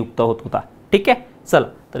 सरकारकडून नियुक्त होत होता। ठीक आहे, चला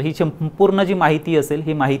तर ही संपूर्ण जी माहिती असेल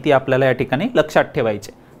ही माहिती आपल्याला या ठिकाणी लक्षात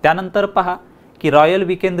ठेवायची। त्यानंतर पहा की रॉयल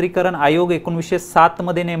विकेंद्रीकरण आयोग 1907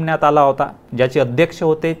 मध्ये नेमण्यात आला होता, ज्याचे अध्यक्ष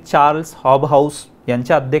होते चार्ल्स हॉबहाउस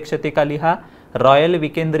यांच्या अध्यक्षतेखाली हा रॉयल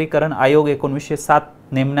विकेंद्रीकरण आयोग 1907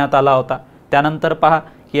 नेमण्यात आला होता। त्यानंतर पहा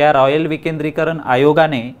की या रॉयल विकेंद्रीकरण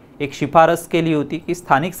आयोगाने एक शिफारस केली होती की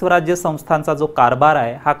स्थानिक स्वराज्य संस्थांचा जो कारभार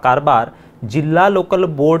आहे हा कारभार जिल्हा लोकल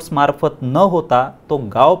बोर्ड्स मार्फत न होता तो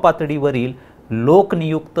गाव पातळीवरील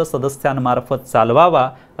लोकनियुक्त सदस्यांमार्फत चालवावा,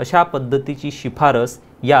 अशा पद्धतीची शिफारस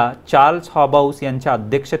या चार्ल्स हॉबहाउस यांच्या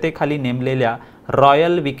अध्यक्षतेखाली नेमलेल्या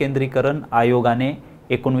रॉयल विकेंद्रीकरण आयोगाने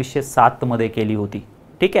 1907 मध्ये केली होती।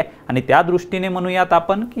 ठीक आहे, आणि त्या दृष्टीने म्हणूयात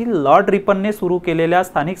आपण की लॉर्ड रिपनने सुरू केलेल्या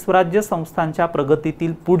स्थानिक स्वराज्य संस्थांच्या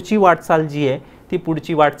प्रगतीतील पुढची वाटचाल जी आहे ती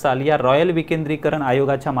पुढची वाटचाल या रॉयल विकेंद्रीकरण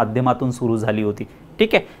आयोगाच्या माध्यमातून सुरू झाली होती।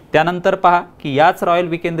 ठीक आहे, त्यानंतर पहा की याच रॉयल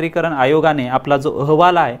विकेंद्रीकरण आयोगाने आपला जो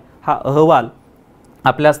अहवाल आहे हा अहवाल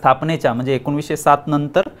आपल्या स्थापनेच्या म्हणजे 1907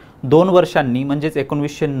 नंतर 2 वर्षांनी म्हणजेच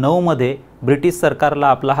 1909 मध्ये ब्रिटिश सरकारला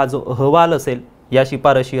आपला हा जो अहवाल असेल या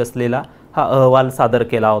शिफारशी असलेला हा अहवाल सादर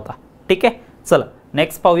केला होता। ठीक आहे, चला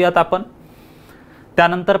नेक्स्ट पाहूयात आपण।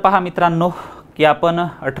 त्यानंतर पहा मित्रांनो की आपण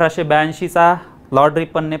 1882चा लॉर्ड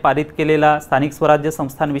रिपनने पारित केलेला स्थानिक स्वराज्य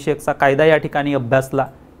संस्थांविषयकचा कायदा या ठिकाणी अभ्यासला।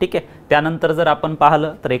 ठीक आहे, त्यानंतर जर आपण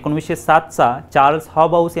पाहिलं तर 1907चा चार्ल्स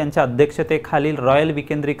हॉबहाउस यांच्या अध्यक्षतेखालील रॉयल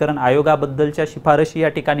विकेंद्रीकरण आयोगाबद्दलच्या शिफारशी या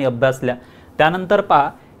ठिकाणी अभ्यासल्या। त्यानंतर पहा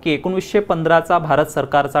की 1915चा भारत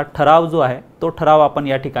सरकारचा ठराव जो आहे तो ठराव आपण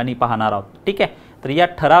या ठिकाणी पाहणार आहोत। ठीक आहे, तर या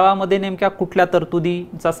ठरावामध्ये नेमक्या कुठल्या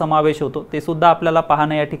तरतुदीचा समावेश होतो ते सुद्धा आपल्याला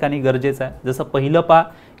पाहणं या ठिकाणी गरजेचं आहे। जसं पहिलं पहा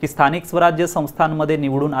की स्थानिक स्वराज्य संस्थांमध्ये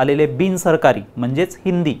निवडून आलेले बिनसरकारी म्हणजेच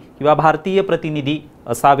हिंदी किंवा भारतीय प्रतिनिधी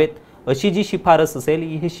असावेत, अशी जी शिफारस असेल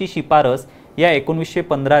ही शिफारस या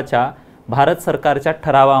 1915च्या भारत सरकारच्या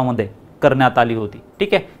ठरावामध्ये करण्यात आली होती।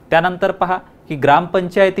 ठीक आहे, त्यानंतर पहा की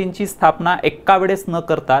ग्रामपंचायतींची स्थापना एका वेळेस न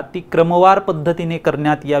करता ती क्रमवार पद्धतीने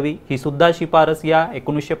करण्यात यावी, ही सुद्धा शिफारस या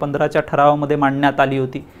 1915च्या ठरावामध्ये मांडण्यात आली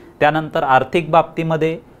होती। त्यानंतर आर्थिक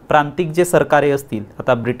बाबतीमध्ये प्रांतिक जे सरकारे असतील,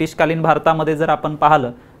 आता ब्रिटिशकालीन भारतामध्ये जर आपण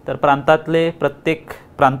पाहिलं तर प्रांतातले प्रत्येक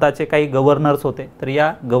प्रांताचे काही गव्हर्नर्स होते, तर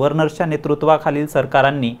या गव्हर्नर्सच्या नेतृत्वाखालील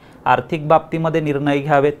सरकारांनी आर्थिक बाबतीमध्ये निर्णय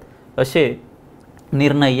घ्यावेत असे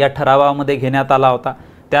निर्णय या ठरावामध्ये घेण्यात आला होता।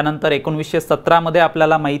 त्यानंतर 1917 मध्ये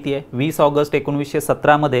आपल्याला माहिती आहे 20 ऑगस्ट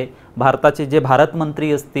 1917 मध्ये भारताचे जे भारत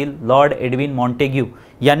मंत्री असतील लॉर्ड एडविन मॉन्टेग्यू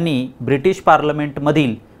यांनी ब्रिटिश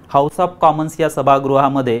पार्लमेंटमधील हाऊस ऑफ कॉमन्स या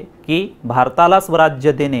सभागृहामध्ये की भारताला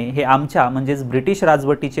स्वराज्य देणे हे आमच्या म्हणजेच ब्रिटिश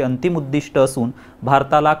राजवटीचे अंतिम उद्दिष्ट असून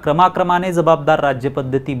भारताला क्रमाक्रमाने जबाबदार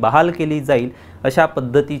राज्यपद्धती बहाल केली जाईल अशा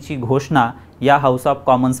पद्धतीची घोषणा या हाऊस ऑफ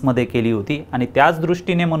कॉमन्समध्ये केली होती। आणि त्याच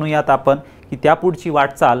दृष्टीने म्हणूयात आपण की त्यापुढची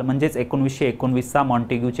वाटचाल म्हणजेच 1919चा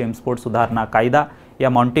मॉन्टेग्यू चेम्स्फोर्ड सुधारणा कायदा। या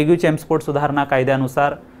मॉन्टेग्यू चेम्स्फोर्ड सुधारणा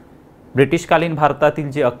कायद्यानुसार ब्रिटिशकालीन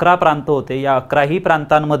भारतातील जे 11 प्रांत होते या 11ही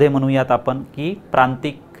प्रांतांमध्ये म्हणूयात आपण की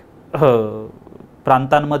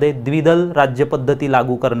प्रांतांमध्ये द्विदल राज्यपद्धती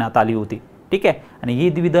लागू करण्यात आली होती। ठीक आहे, आणि ही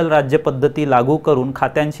द्विदल राज्यपद्धती लागू करून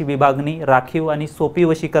खात्यांची विभागणी राखीव आणि सोपी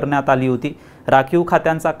वशी करण्यात आली होती। राखीव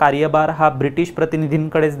खात्यांचा कार्यभार हा ब्रिटिश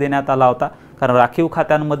प्रतिनिधींकडेच देण्यात आला होता, कारण राखीव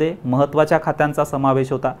खात्यांमध्ये महत्त्वाच्या खात्यांचा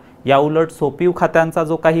समावेश होता। याउलट सोपीव खात्यांचा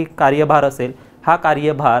जो काही कार्यभार असेल हा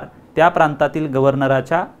कार्यभार त्या प्रांतातील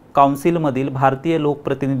गव्हर्नराच्या काउन्सिलमधील भारतीय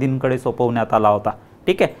लोकप्रतिनिधींकडे सोपवण्यात आला होता।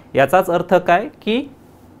 ठीक आहे, याचाच अर्थ काय की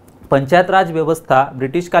पंचायत राज व्यवस्था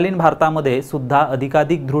ब्रिटिशकालीन भारतामध्ये सुद्धा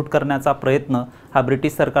अधिकाधिक दृढ करण्याचा प्रयत्न हा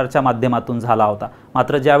ब्रिटिश सरकारच्या माध्यमातून झाला होता।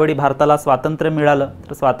 मात्र ज्यावेळी भारताला स्वातंत्र्य मिळालं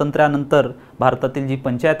तर स्वातंत्र्यानंतर भारतातील जी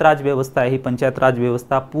पंचायत राज व्यवस्था आहे ही पंचायत राज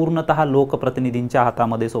व्यवस्था पूर्णतः लोकप्रतिनिधींच्या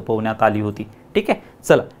हातामध्ये सोपवण्यात आली होती। ठीक आहे,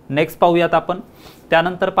 चला नेक्स्ट पाहूयात आपण।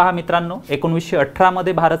 त्यानंतर पहा मित्रांनो 1918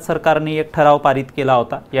 मध्ये भारत सरकारने एक ठराव पारित केला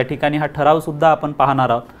होता। या ठिकाणी हा ठराव सुद्धा आपण पाहणार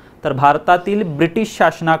आहोत। तर भारतातील ब्रिटिश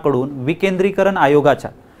शासनाकडून विकेंद्रीकरण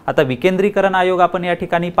आयोगाच्या, आता विकेंद्रीकरण आयोग आपण या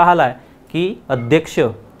ठिकाणी पाहिलाय की अध्यक्ष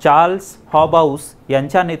चार्ल्स हॉबहाउस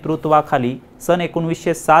यांच्या नेतृत्वाखाली सन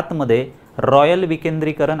 1907 मध्ये रॉयल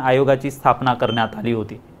विकेंद्रीकरण आयोगाची स्थापना करण्यात आली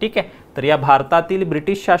होती। ठीक आहे, तर या भारतातील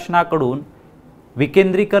ब्रिटिश शासनाकडून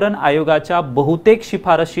विकेंद्रीकरण आयोगाच्या बहुतेक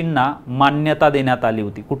शिफारशींना मान्यता देण्यात आली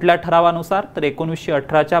होती. कुठल्या ठरावानुसार? तर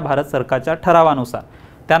 1918च्या भारत सरकारच्या ठरावानुसार.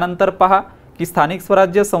 त्यानंतर पहा की स्थानिक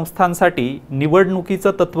स्वराज्य संस्थांसाठी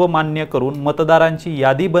निवडणुकीचं तत्व मान्य करून मतदारांची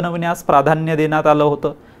यादी बनवण्यास प्राधान्य देण्यात आलं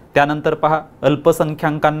होतं. त्यानंतर पहा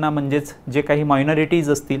अल्पसंख्याकांना म्हणजेच जे काही मायनॉरिटीज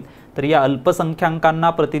असतील तर या अल्पसंख्याकांना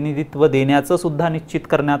प्रतिनिधित्व देण्याचं सुद्धा निश्चित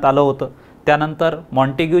करण्यात आलं होतं. त्यानंतर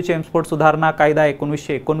मॉन्टेग्यू-चेम्सफोर्ड सुधारणा कायदा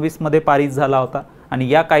 1919 मध्ये पारित झाला होता आणि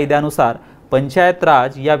या कायद्यानुसार पंचायत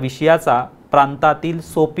राज या विषयाचा प्रांतातील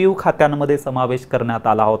सोपीव खात्यांमध्ये समावेश करण्यात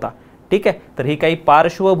आला होता. ठीक आहे, तर ही काही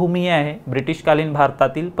पार्श्वभूमी आहे ब्रिटिशकालीन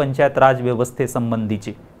भारतातील पंचायत राज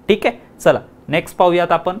व्यवस्थेसंबंधीची. ठीक आहे, चला नेक्स्ट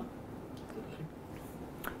पाहूयात आपण.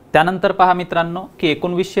 त्यानंतर पहा मित्रांनो की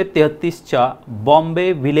 1933च्या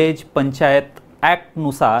बॉम्बे विलेज पंचायत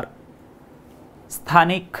ॲक्टनुसार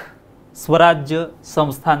स्थानिक स्वराज्य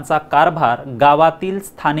संस्थांचा कारभार गावातील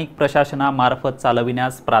स्थानिक प्रशासनामार्फत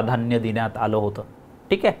चालविण्यास प्राधान्य देण्यात आलं होतं.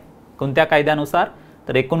 ठीक आहे, कोणत्या कायद्यानुसार?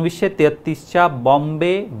 तर 1933च्या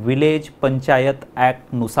बॉम्बे विलेज पंचायत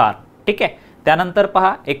ॲक्टनुसार. ठीक आहे, त्यानंतर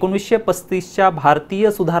पहा 1935च्या भारतीय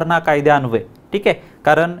सुधारणा कायद्यान्वये. ठीक आहे,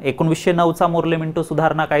 कारण 1909चा मोर्ले मिंटो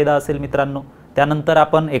सुधारणा कायदा असेल मित्रांनो, त्यानंतर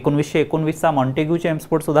आपण 1919चा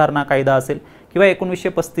मॉन्टेग्यू-चेम्सफोर्ड सुधारणा कायदा असेल किंवा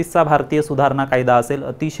 1935चा भारतीय सुधारणा कायदा असेल.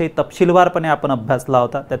 अतिशय तपशीलवारपणे आपण अभ्यासला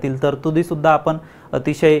होता, त्यातील तरतुदीसुद्धा आपण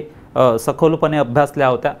अतिशय सखोलपणे अभ्यासल्या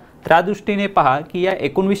होत्या. त्या दृष्टीने पहा की या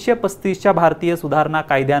 1935च्या भारतीय सुधारणा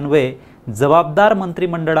कायद्यान्वये जबाबदार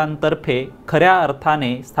मंत्रिमंडळांतर्फे खऱ्या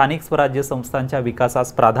अर्थाने स्थानिक स्वराज्य संस्थांच्या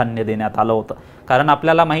विकासास प्राधान्य देण्यात आलं होतं. कारण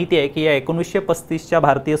आपल्याला माहिती आहे की या 1935च्या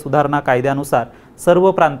भारतीय सुधारणा कायद्यानुसार सर्व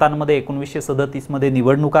प्रांतांमध्ये 1937 मध्ये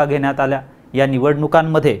निवडणुका घेण्यात आल्या. या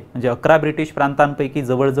निवडणुकांमध्ये म्हणजे 11 ब्रिटिश प्रांतांपैकी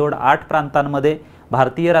जवळजवळ 8 प्रांतांमध्ये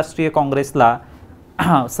भारतीय राष्ट्रीय काँग्रेसला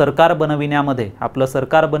सरकार बनविण्यामध्ये आपलं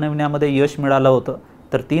सरकार बनविण्यामध्ये यश मिळालं होतं.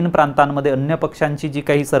 तर 3 प्रांतांमध्ये अन्य पक्षांची जी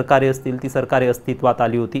काही सरकारे असतील ती सरकारे अस्तित्वात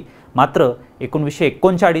आली होती. मात्र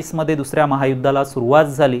 1939 मध्ये दुसऱ्या महायुद्धाला सुरुवात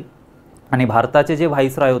झाली आणि भारताचे जे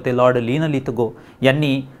व्हाईसरॉय होते लॉर्ड लिनलिथगो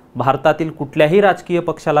यांनी भारतातील कुठल्याही राजकीय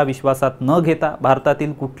पक्षाला विश्वासात न घेता,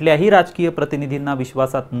 भारतातील कुठल्याही राजकीय प्रतिनिधींना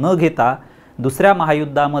विश्वासात न घेता दुसऱ्या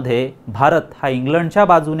महायुद्धामध्ये भारत हा इंग्लंडच्या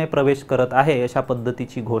बाजूने प्रवेश करत आहे अशा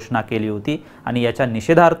पद्धतीची घोषणा केली होती. आणि याच्या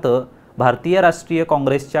निषेधार्थ भारतीय राष्ट्रीय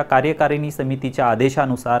काँग्रेसच्या कार्यकारिणी समितीच्या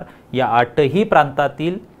आदेशानुसार या 8ही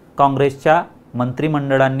प्रांतातील काँग्रेसच्या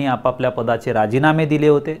मंत्रिमंडळांनी आपापल्या पदाचे राजीनामे दिले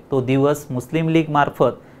होते. तो दिवस मुस्लिम लीग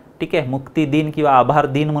मार्फत ठीक आहे मुक्ती दिन किंवा आभार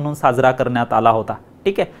दिन म्हणून साजरा करण्यात आला होता.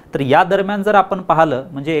 ठीक आहे, तर या दरम्यान जर आपण पाहिलं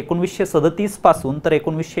म्हणजे 1937 पासून तर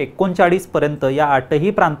 1939 पर्यंत या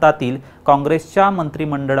 8ही प्रांतातील काँग्रेसच्या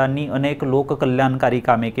मंत्रिमंडळांनी अनेक लोककल्याणकारी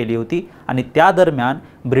कामे केली होती. आणि त्या दरम्यान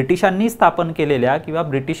ब्रिटिशांनी स्थापन केलेल्या किंवा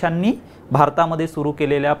ब्रिटिशांनी भारतामध्ये सुरू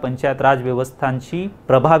केलेल्या पंचायत राज व्यवस्थांची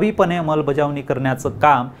प्रभावीपणे अंमलबजावणी करण्याचं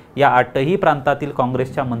काम या 8ही प्रांतातील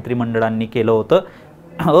काँग्रेसच्या मंत्रिमंडळांनी केलं होतं.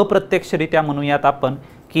 अप्रत्यक्षरित्या म्हणूयात आपण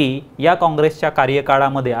की या काँग्रेसच्या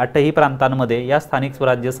कार्यकाळामध्ये 8ही प्रांतांमध्ये या स्थानिक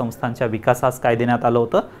स्वराज्य संस्थांच्या विकासास काय देण्यात आलं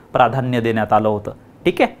होतं? प्राधान्य देण्यात आलं होतं.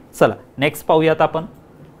 ठीक आहे, चला नेक्स्ट पाहूयात आपण.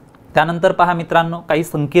 त्यानंतर पहा मित्रांनो काही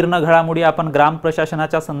संकीर्ण घडामोडी आपण ग्राम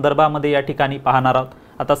प्रशासनाच्या संदर्भामध्ये या ठिकाणी पाहणार आहोत.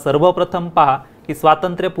 आता सर्वप्रथम पहा की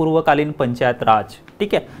स्वातंत्र्यपूर्वकालीन पंचायत राज.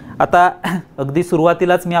 ठीक आहे, आता अगदी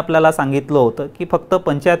सुरुवातीलाच मी आपल्याला सांगितलं होतं की फक्त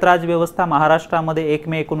पंचायत राज व्यवस्था महाराष्ट्रामध्ये 1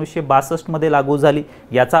 मे 1962 मध्ये लागू झाली.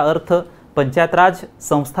 याचा अर्थ पंचायत राज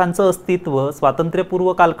संस्थांचं अस्तित्व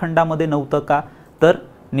स्वातंत्र्यपूर्व कालखंडामध्ये नव्हतं का? तर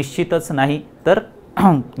निश्चितच नाही. तर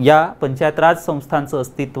या पंचायत राज संस्थांचं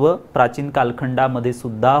अस्तित्व प्राचीन कालखंडामध्ये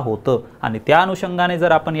सुद्धा होतं. आणि त्या अनुषंगाने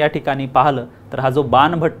जर आपण या ठिकाणी पाहिलं तर हा जो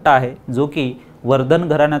बाणभट्ट आहे जो की वर्धन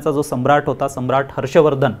घराण्याचा जो सम्राट होता, सम्राट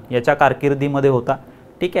हर्षवर्धन याच्या कारकिर्दीमध्ये होता.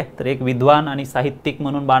 ठीक आहे, तर एक विद्वान आणि साहित्यिक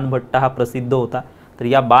म्हणून बाणभट्ट हा प्रसिद्ध होता. तर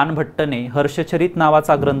या बाणभट्टने हर्षचरित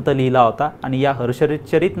नावाचा ग्रंथ लिहिला होता आणि या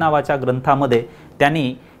हर्षचरित नावाच्या ग्रंथामध्ये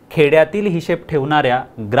त्यांनी खेड्यातील हिशेब ठेवणाऱ्या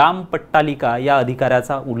ग्रामपट्टालिका या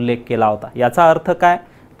अधिकाऱ्याचा उल्लेख केला होता. याचा अर्थ काय?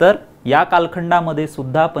 तर या कालखंडामध्ये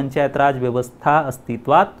सुद्धा पंचायत राज व्यवस्था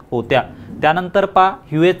अस्तित्वात होत्या. त्यानंतर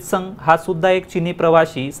ह्युएत्संग हा सुद्धा एक चीनी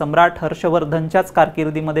प्रवासी सम्राट हर्षवर्धनच्याच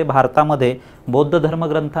कारकिर्दीमध्ये भारतामध्ये बौद्ध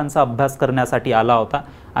धर्मग्रंथांचा अभ्यास करण्यासाठी आला होता.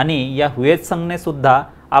 आणि या ह्युएत्संगने सुद्धा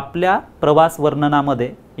आपल्या प्रवास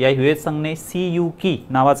वर्णनामध्ये या ह्युएत्संगने CUK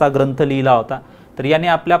नावाचा ग्रंथ लिहिला होता. तर याने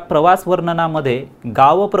आपल्या प्रवास वर्णनामध्ये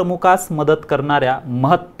गाव प्रमुखास मदत करणाऱ्या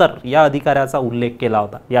महत्तर या अधिकाऱ्याचा उल्लेख केला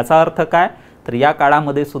होता. याचा अर्थ काय? तर या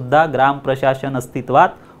काळामध्ये सुद्धा ग्राम प्रशासन अस्तित्वात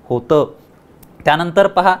होतं. त्यानंतर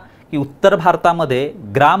पहा की उत्तर भारतामध्ये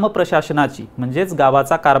ग्राम प्रशासनाची म्हणजेच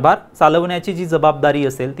गावाचा कारभार चालवण्याची जी जबाबदारी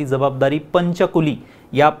असेल ती जबाबदारी पंचकुली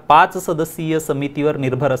या 5 सदस्यीय समितीवर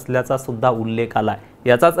निर्भर असल्याचा सुद्धा उल्लेख आला आहे।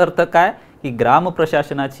 याचाच अर्थ काय की ग्राम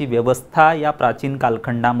प्रशासनाची व्यवस्था या प्राचीन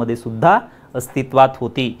कालखंडामध्ये सुद्धा अस्तित्वात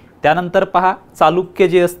होती। त्यानंतर पहा चालुक्य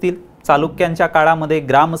जे असतील, चालुक्यांच्या काळामध्ये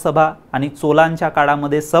ग्रामसभा आणि चोलांच्या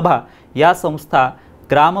काळामध्ये सभा या संस्था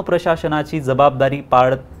ग्राम प्रशासनाची जबाबदारी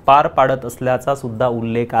पार पाडत असल्याचा सुद्धा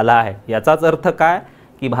उल्लेख आला आहे। याचाच अर्थ काय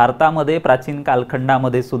की भारतामध्ये प्राचीन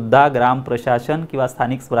कालखंडामध्ये सुद्धा ग्राम प्रशासन किंवा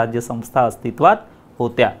स्थानिक स्वराज्य संस्था अस्तित्वात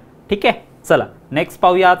होत्या। ठीक आहे, चला नेक्स्ट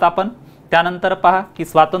पाहूयात आपण। त्यानंतर पहा की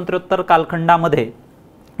स्वातंत्र्योत्तर कालखंडामध्ये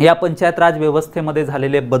या पंचायत राज व्यवस्थेमध्ये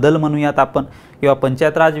झालेले बदल म्हणूयात आपण, किंवा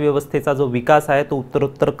पंचायत राज व्यवस्थेचा जो विकास आहे तो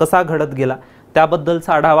उत्तरोत्तर कसा घडत गेला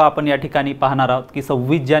त्याबद्दलचा आढावा आपण या ठिकाणी पाहणार आहोत। की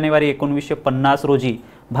 26 जानेवारी 1950 रोजी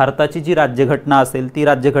भारताची जी राज्यघटना असेल ती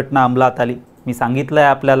राज्यघटना अंमलात आली। मी सांगितलं आहे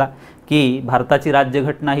आपल्याला की भारताची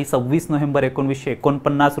राज्यघटना ही 26 नोव्हेंबर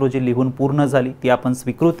 1949 रोजी लिहून पूर्ण झाली, ती आपण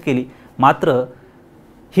स्वीकृत केली। मात्र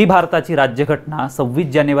ही भारताची राज्यघटना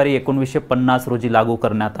 26 जानेवारी 1950 रोजी लागू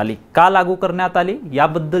करण्यात आली। का लागू करण्यात आली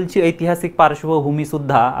याबद्दलची ऐतिहासिक पार्श्वभूमी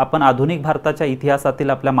सुद्धा आपण आधुनिक भारताच्या इतिहासातील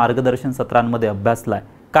आपल्या मार्गदर्शन सत्रांमध्ये अभ्यासला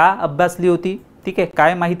आहे। का अभ्यासली होती, ठीक आहे,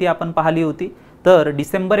 काय माहिती आपण पाहिली होती, तर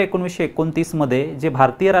डिसेंबर 1929 मध्ये जे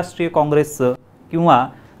भारतीय राष्ट्रीय काँग्रेसचं किंवा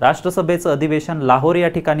राष्ट्रसभेचं अधिवेशन लाहोर या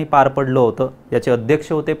ठिकाणी पार पडलं होतं, याचे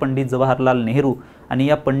अध्यक्ष होते पंडित जवाहरलाल नेहरू, आणि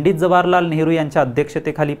या पंडित जवाहरलाल नेहरू यांच्या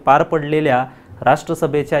अध्यक्षतेखाली पार पडलेल्या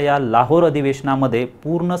राष्ट्रसभेच्या या लाहोर अधिवेशनामध्ये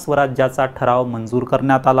पूर्ण स्वराज्याचा ठराव मंजूर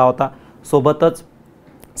करण्यात आला होता। सोबतच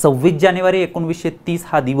 26 जानेवारी 1930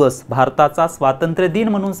 हा दिवस भारताचा स्वातंत्र्य दिन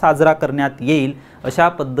म्हणून साजरा करण्यात येईल अशा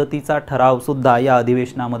पद्धतीचा ठराव सुद्धा या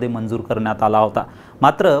अधिवेशनामध्ये मंजूर करण्यात आला होता।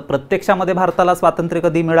 मात्र प्रत्यक्षामध्ये भारताला स्वातंत्र्य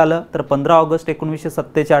कधी मिळालं तर 15 ऑगस्ट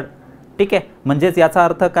 1947। ठीक आहे, म्हणजेच याचा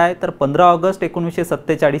अर्थ काय तर 15 ऑगस्ट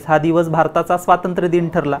 1947 हा दिवस भारताचा स्वातंत्र्य दिन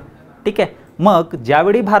ठरला। ठीक आहे, मग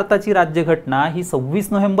ज्यावेळी भारताची राज्यघटना ही 26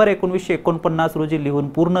 नोव्हेंबर 1949 रोजी लिहून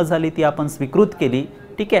पूर्ण झाली, ती आपण स्वीकृत केली,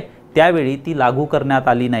 ठीक आहे, त्यावेळी ती लागू करण्यात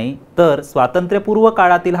आली नाही। तर स्वातंत्र्यपूर्व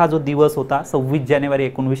काळातील हा जो दिवस होता 26 जानेवारी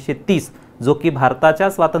 1930 जो की भारताच्या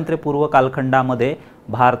स्वातंत्र्यपूर्व कालखंडामध्ये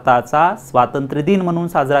भारताचा स्वातंत्र्य दिन म्हणून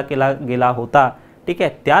साजरा केला गेला होता। ठीक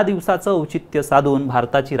आहे, त्या दिवसाचं औचित्य साधून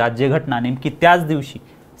भारताची राज्यघटना नेमकी त्याच दिवशी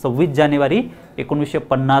 26 जानेवारी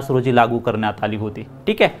 1950 रोजी लागू करण्यात आली होती।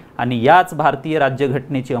 ठीक आहे, आणि याच भारतीय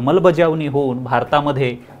राज्यघटनेची अंमलबजावणी होऊन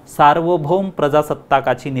भारतामध्ये सार्वभौम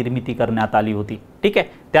प्रजासत्ताकाची निर्मिती करण्यात आली होती। ठीक आहे,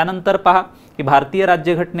 त्यानंतर पहा की भारतीय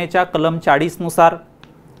राज्यघटनेच्या कलम 40 नुसार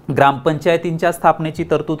ग्रामपंचायतींच्या स्थापनेची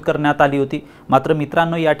तरतूद करण्यात आली होती। मात्र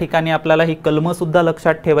मित्रांनो या ठिकाणी आपल्याला ही कलम सुद्धा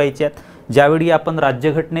लक्षात ठेवायची आहेत। ज्यावेळी आपण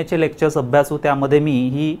राज्यघटनेचे लेक्चर्स अभ्यासू त्यामध्ये मी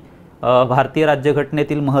ही भारतीय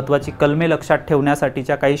राज्यघटनेतील महत्त्वाची कलमे लक्षात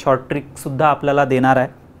ठेवण्यासाठीच्या काही शॉर्ट ट्रिक सुद्धा आपल्याला देणार आहे।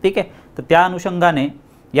 ठीक आहे, तर त्या अनुषंगाने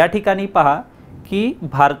या ठिकाणी पहा की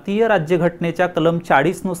भारतीय राज्यघटनेच्या कलम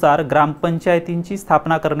 40 नुसार ग्रामपंचायतींची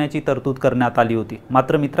स्थापना करण्याची तरतूद करण्यात आली होती।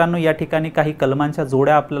 मात्र मित्रांनो या ठिकाणी काही कलमांच्या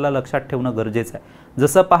जोड्या आपल्याला लक्षात ठेवणं गरजेचं आहे।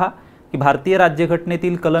 जसं पहा की भारतीय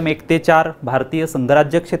राज्यघटनेतील कलम 1 ते 4 भारतीय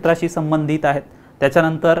संघराज्य क्षेत्राशी संबंधित आहेत।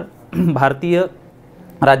 त्याच्यानंतर भारतीय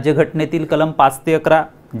राज्यघटनेतील कलम 5 ते 11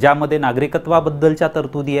 ज्यामध्ये नागरिकत्वाबद्दलच्या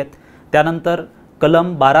तरतुदी आहेत। त्यानंतर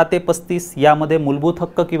कलम 12 ते 35 यामध्ये मूलभूत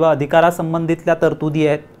हक्क किंवा अधिकारासंबंधितल्या तरतुदी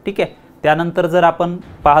आहेत। ठीक आहे, त्यानंतर जर आपण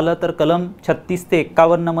पाहिलं तर कलम 36 ते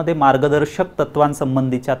 51 मध्ये मार्गदर्शक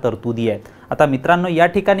तत्वांसंबंधीच्या तरतुदी आहेत। आता मित्रांनो या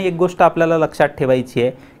ठिकाणी एक गोष्ट आपल्याला लक्षात ठेवायची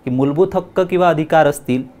आहे की मूलभूत हक्क किंवा अधिकार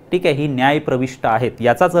असतील, ठीक आहे, ही न्यायप्रविष्ट आहेत।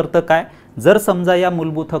 याचाच अर्थ काय, जर समजा या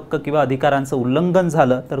मूलभूत हक्क किंवा अधिकारांचं उल्लंघन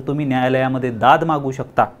झालं तर तुम्ही न्यायालयामध्ये दाद मागू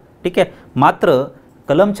शकता। ठीक आहे, मात्र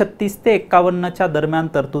कलम 36 ते 51च्या दरम्यान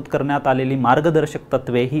तरतूद करण्यात आलेली मार्गदर्शक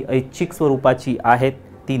तत्वे ही ऐच्छिक स्वरूपाची आहेत,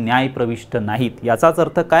 ती न्यायप्रविष्ट नाहीत। याचाच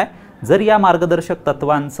अर्थ काय, जर या मार्गदर्शक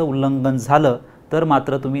तत्वांचं उल्लंघन झालं तर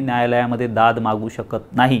मात्र तुम्ही न्यायालयामध्ये दाद मागू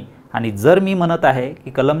शकत नाही। आणि जर मी म्हणत आहे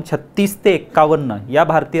की कलम 36 ते 51 या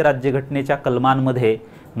भारतीय राज्यघटनेच्या कलमांमध्ये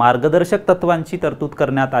मार्गदर्शक तत्वांची तरतूद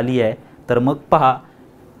करण्यात आली आहे तर मग पहा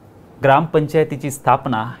ग्रामपंचायतीची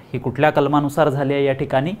स्थापना ही कुठल्या कलमानुसार झाली आहे या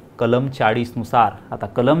ठिकाणी कलम 40 नुसार। आता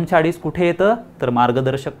कलम 40 कुठे येतं तर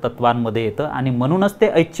मार्गदर्शक तत्वांमध्ये येतं आणि म्हणूनच ते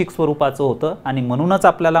ऐच्छिक स्वरूपाचं होतं आणि म्हणूनच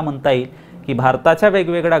आपल्याला म्हणता येईल की भारताच्या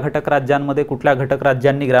वेगवेगळ्या घटक राज्यांमध्ये कुठल्या घटक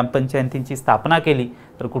राज्यांनी ग्रामपंचायतींची स्थापना केली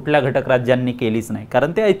तर कुठल्या घटक राज्यांनी केलीच नाही,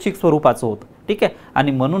 कारण ते ऐच्छिक स्वरूपाचं होतं। ठीक आहे,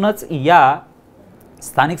 आणि म्हणूनच या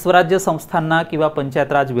स्थानिक स्वराज्य संस्थांना किंवा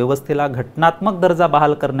पंचायत राज व्यवस्थेला घटनात्मक दर्जा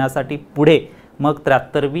बहाल करण्यासाठी पुढे मग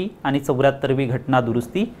 73वी आणि 74वी घटना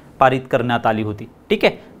दुरुस्ती पारित करण्यात आली होती। ठीक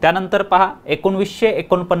आहे, त्यानंतर पहा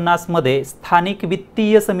 1949 मध्ये स्थानिक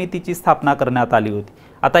वित्तीय समितीची स्थापना करण्यात आली होती।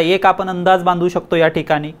 आता एक आपण अंदाज बांधू शकतो या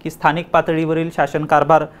ठिकाणी की स्थानिक पातळीवरील शासन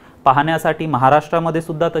कारभार पाहण्यासाठी महाराष्ट्रामध्ये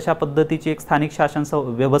सुद्धा तशा पद्धतीची एक स्थानिक शासन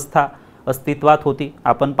व्यवस्था अस्तित्वात होती।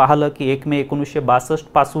 आपण पाहिलं की 1 मे 1962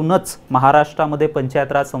 पासूनच महाराष्ट्रामध्ये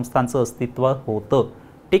पंचायत राज संस्थांचं अस्तित्व होतं।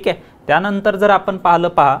 ठीक आहे, त्यानंतर जर आपण पाहिलं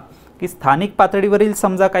की स्थानिक पातळीवरील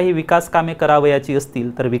समजा काही विकास कामे करावयाची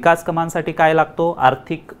असतील तर विकास कामांसाठी काय लागतो,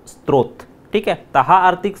 आर्थिक स्रोत। ठीक आहे, तर हा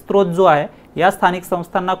आर्थिक स्रोत जो आहे या स्थानिक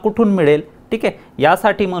संस्थांना कुठून मिळेल। ठीक आहे,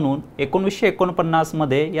 यासाठी म्हणून 1949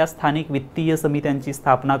 मध्ये या स्थानिक वित्तीय समित्यांची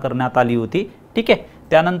स्थापना करण्यात आली होती। ठीक आहे,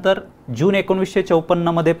 त्यानंतर जून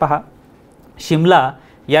 1954 मध्ये शिमला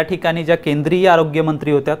या ठिकाणी ज्या केंद्रीय आरोग्य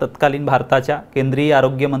मंत्री होत्या तत्कालीन भारताच्या केंद्रीय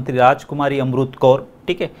आरोग्य मंत्री राजकुमारी अमृत कौर,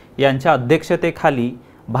 ठीक आहे, यांच्या अध्यक्षतेखाली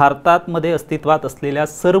भारतामध्ये अस्तित्वात असलेल्या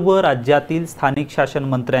सर्व राज्यातील स्थानिक शासन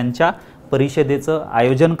मंत्र्यांच्या परिषदेचं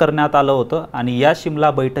आयोजन करण्यात आलं होतं आणि या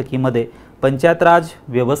शिमला बैठकीमध्ये पंचायत राज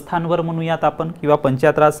व्यवस्थांवर म्हणूयात आपण किंवा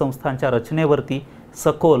पंचायत राज संस्थांच्या रचनेवरती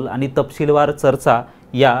सखोल आणि तपशीलवार चर्चा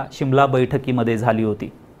या शिमला बैठकीमध्ये झाली होती।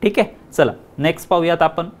 ठीक आहे, चला नेक्स्ट पाहूयात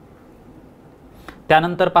आपण।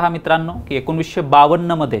 त्यानंतर पहा मित्रांनो की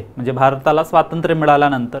 1952 मध्ये म्हणजे भारताला स्वातंत्र्य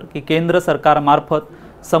मिळाल्यानंतर की केंद्र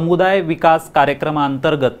सरकारमार्फत समुदाय विकास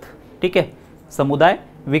कार्यक्रमाअंतर्गत, ठीक आहे, समुदाय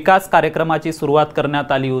विकास कार्यक्रमाची सुरुवात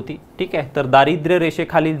करण्यात आली होती। ठीक आहे, तर दारिद्र्य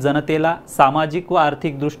रेषेखालील जनतेला सामाजिक व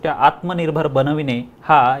आर्थिकदृष्ट्या आत्मनिर्भर बनविणे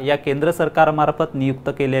हा या केंद्र सरकारमार्फत नियुक्त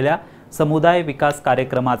केलेल्या समुदाय विकास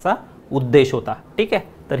कार्यक्रमाचा उद्देश होता। ठीक आहे,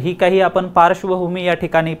 तर ही काही आपण पार्श्वभूमी या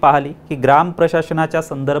ठिकाणी पाहिली की ग्राम प्रशासनाच्या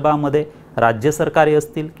संदर्भामध्ये राज्य सरकारे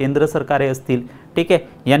असतील केंद्र सरकारे असतील, ठीक आहे,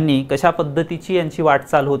 यांनी कशा पद्धतीची यांची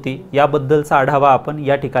वाटचाल होती याबद्दलचा आढावा आपण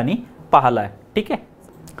या ठिकाणी पाहिला आहे। ठीक आहे,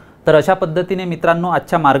 तर अशा पद्धतीने मित्रांनो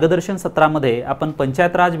आजच्या मार्गदर्शन सत्रामध्ये आपण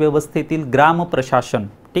पंचायत राज व्यवस्थेतील ग्राम प्रशासन,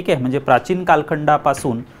 ठीक आहे, म्हणजे प्राचीन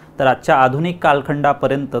कालखंडापासून तर आजच्या आधुनिक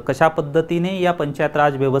कालखंडापर्यंत कशा पद्धतीने या पंचायत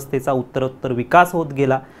राज व्यवस्थेचा उत्तरोत्तर विकास होत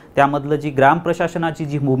गेला, त्यामधलं जी ग्राम प्रशासनाची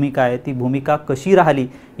जी भूमिका आहे ती भूमिका कशी राहिली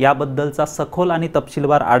याबद्दलचा सखोल आणि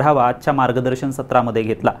तपशीलवार आढावा आजच्या मार्गदर्शन सत्रामध्ये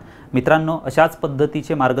घेतला। मित्रांनो, अशाच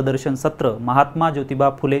पद्धतीचे मार्गदर्शन सत्र महात्मा ज्योतिबा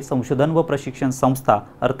फुले संशोधन व प्रशिक्षण संस्था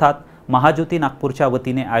अर्थात महाज्योती नागपूरच्या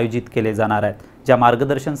वतीने आयोजित केले जाणार आहेत। ज्या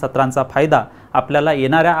मार्गदर्शन सत्रांचा फायदा आपल्याला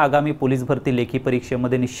येणाऱ्या आगामी पोलीस भरती लेखी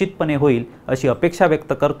परीक्षेमध्ये निश्चितपणे होईल अशी अपेक्षा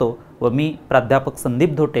व्यक्त करतो व मी प्राध्यापक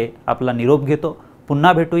संदीप धोटे आपला निरोप घेतो।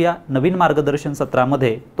 पुन्हा भेटूया नवीन मार्गदर्शन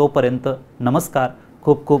सत्रामध्ये, तोपर्यंत नमस्कार,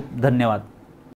 खूप खूप धन्यवाद।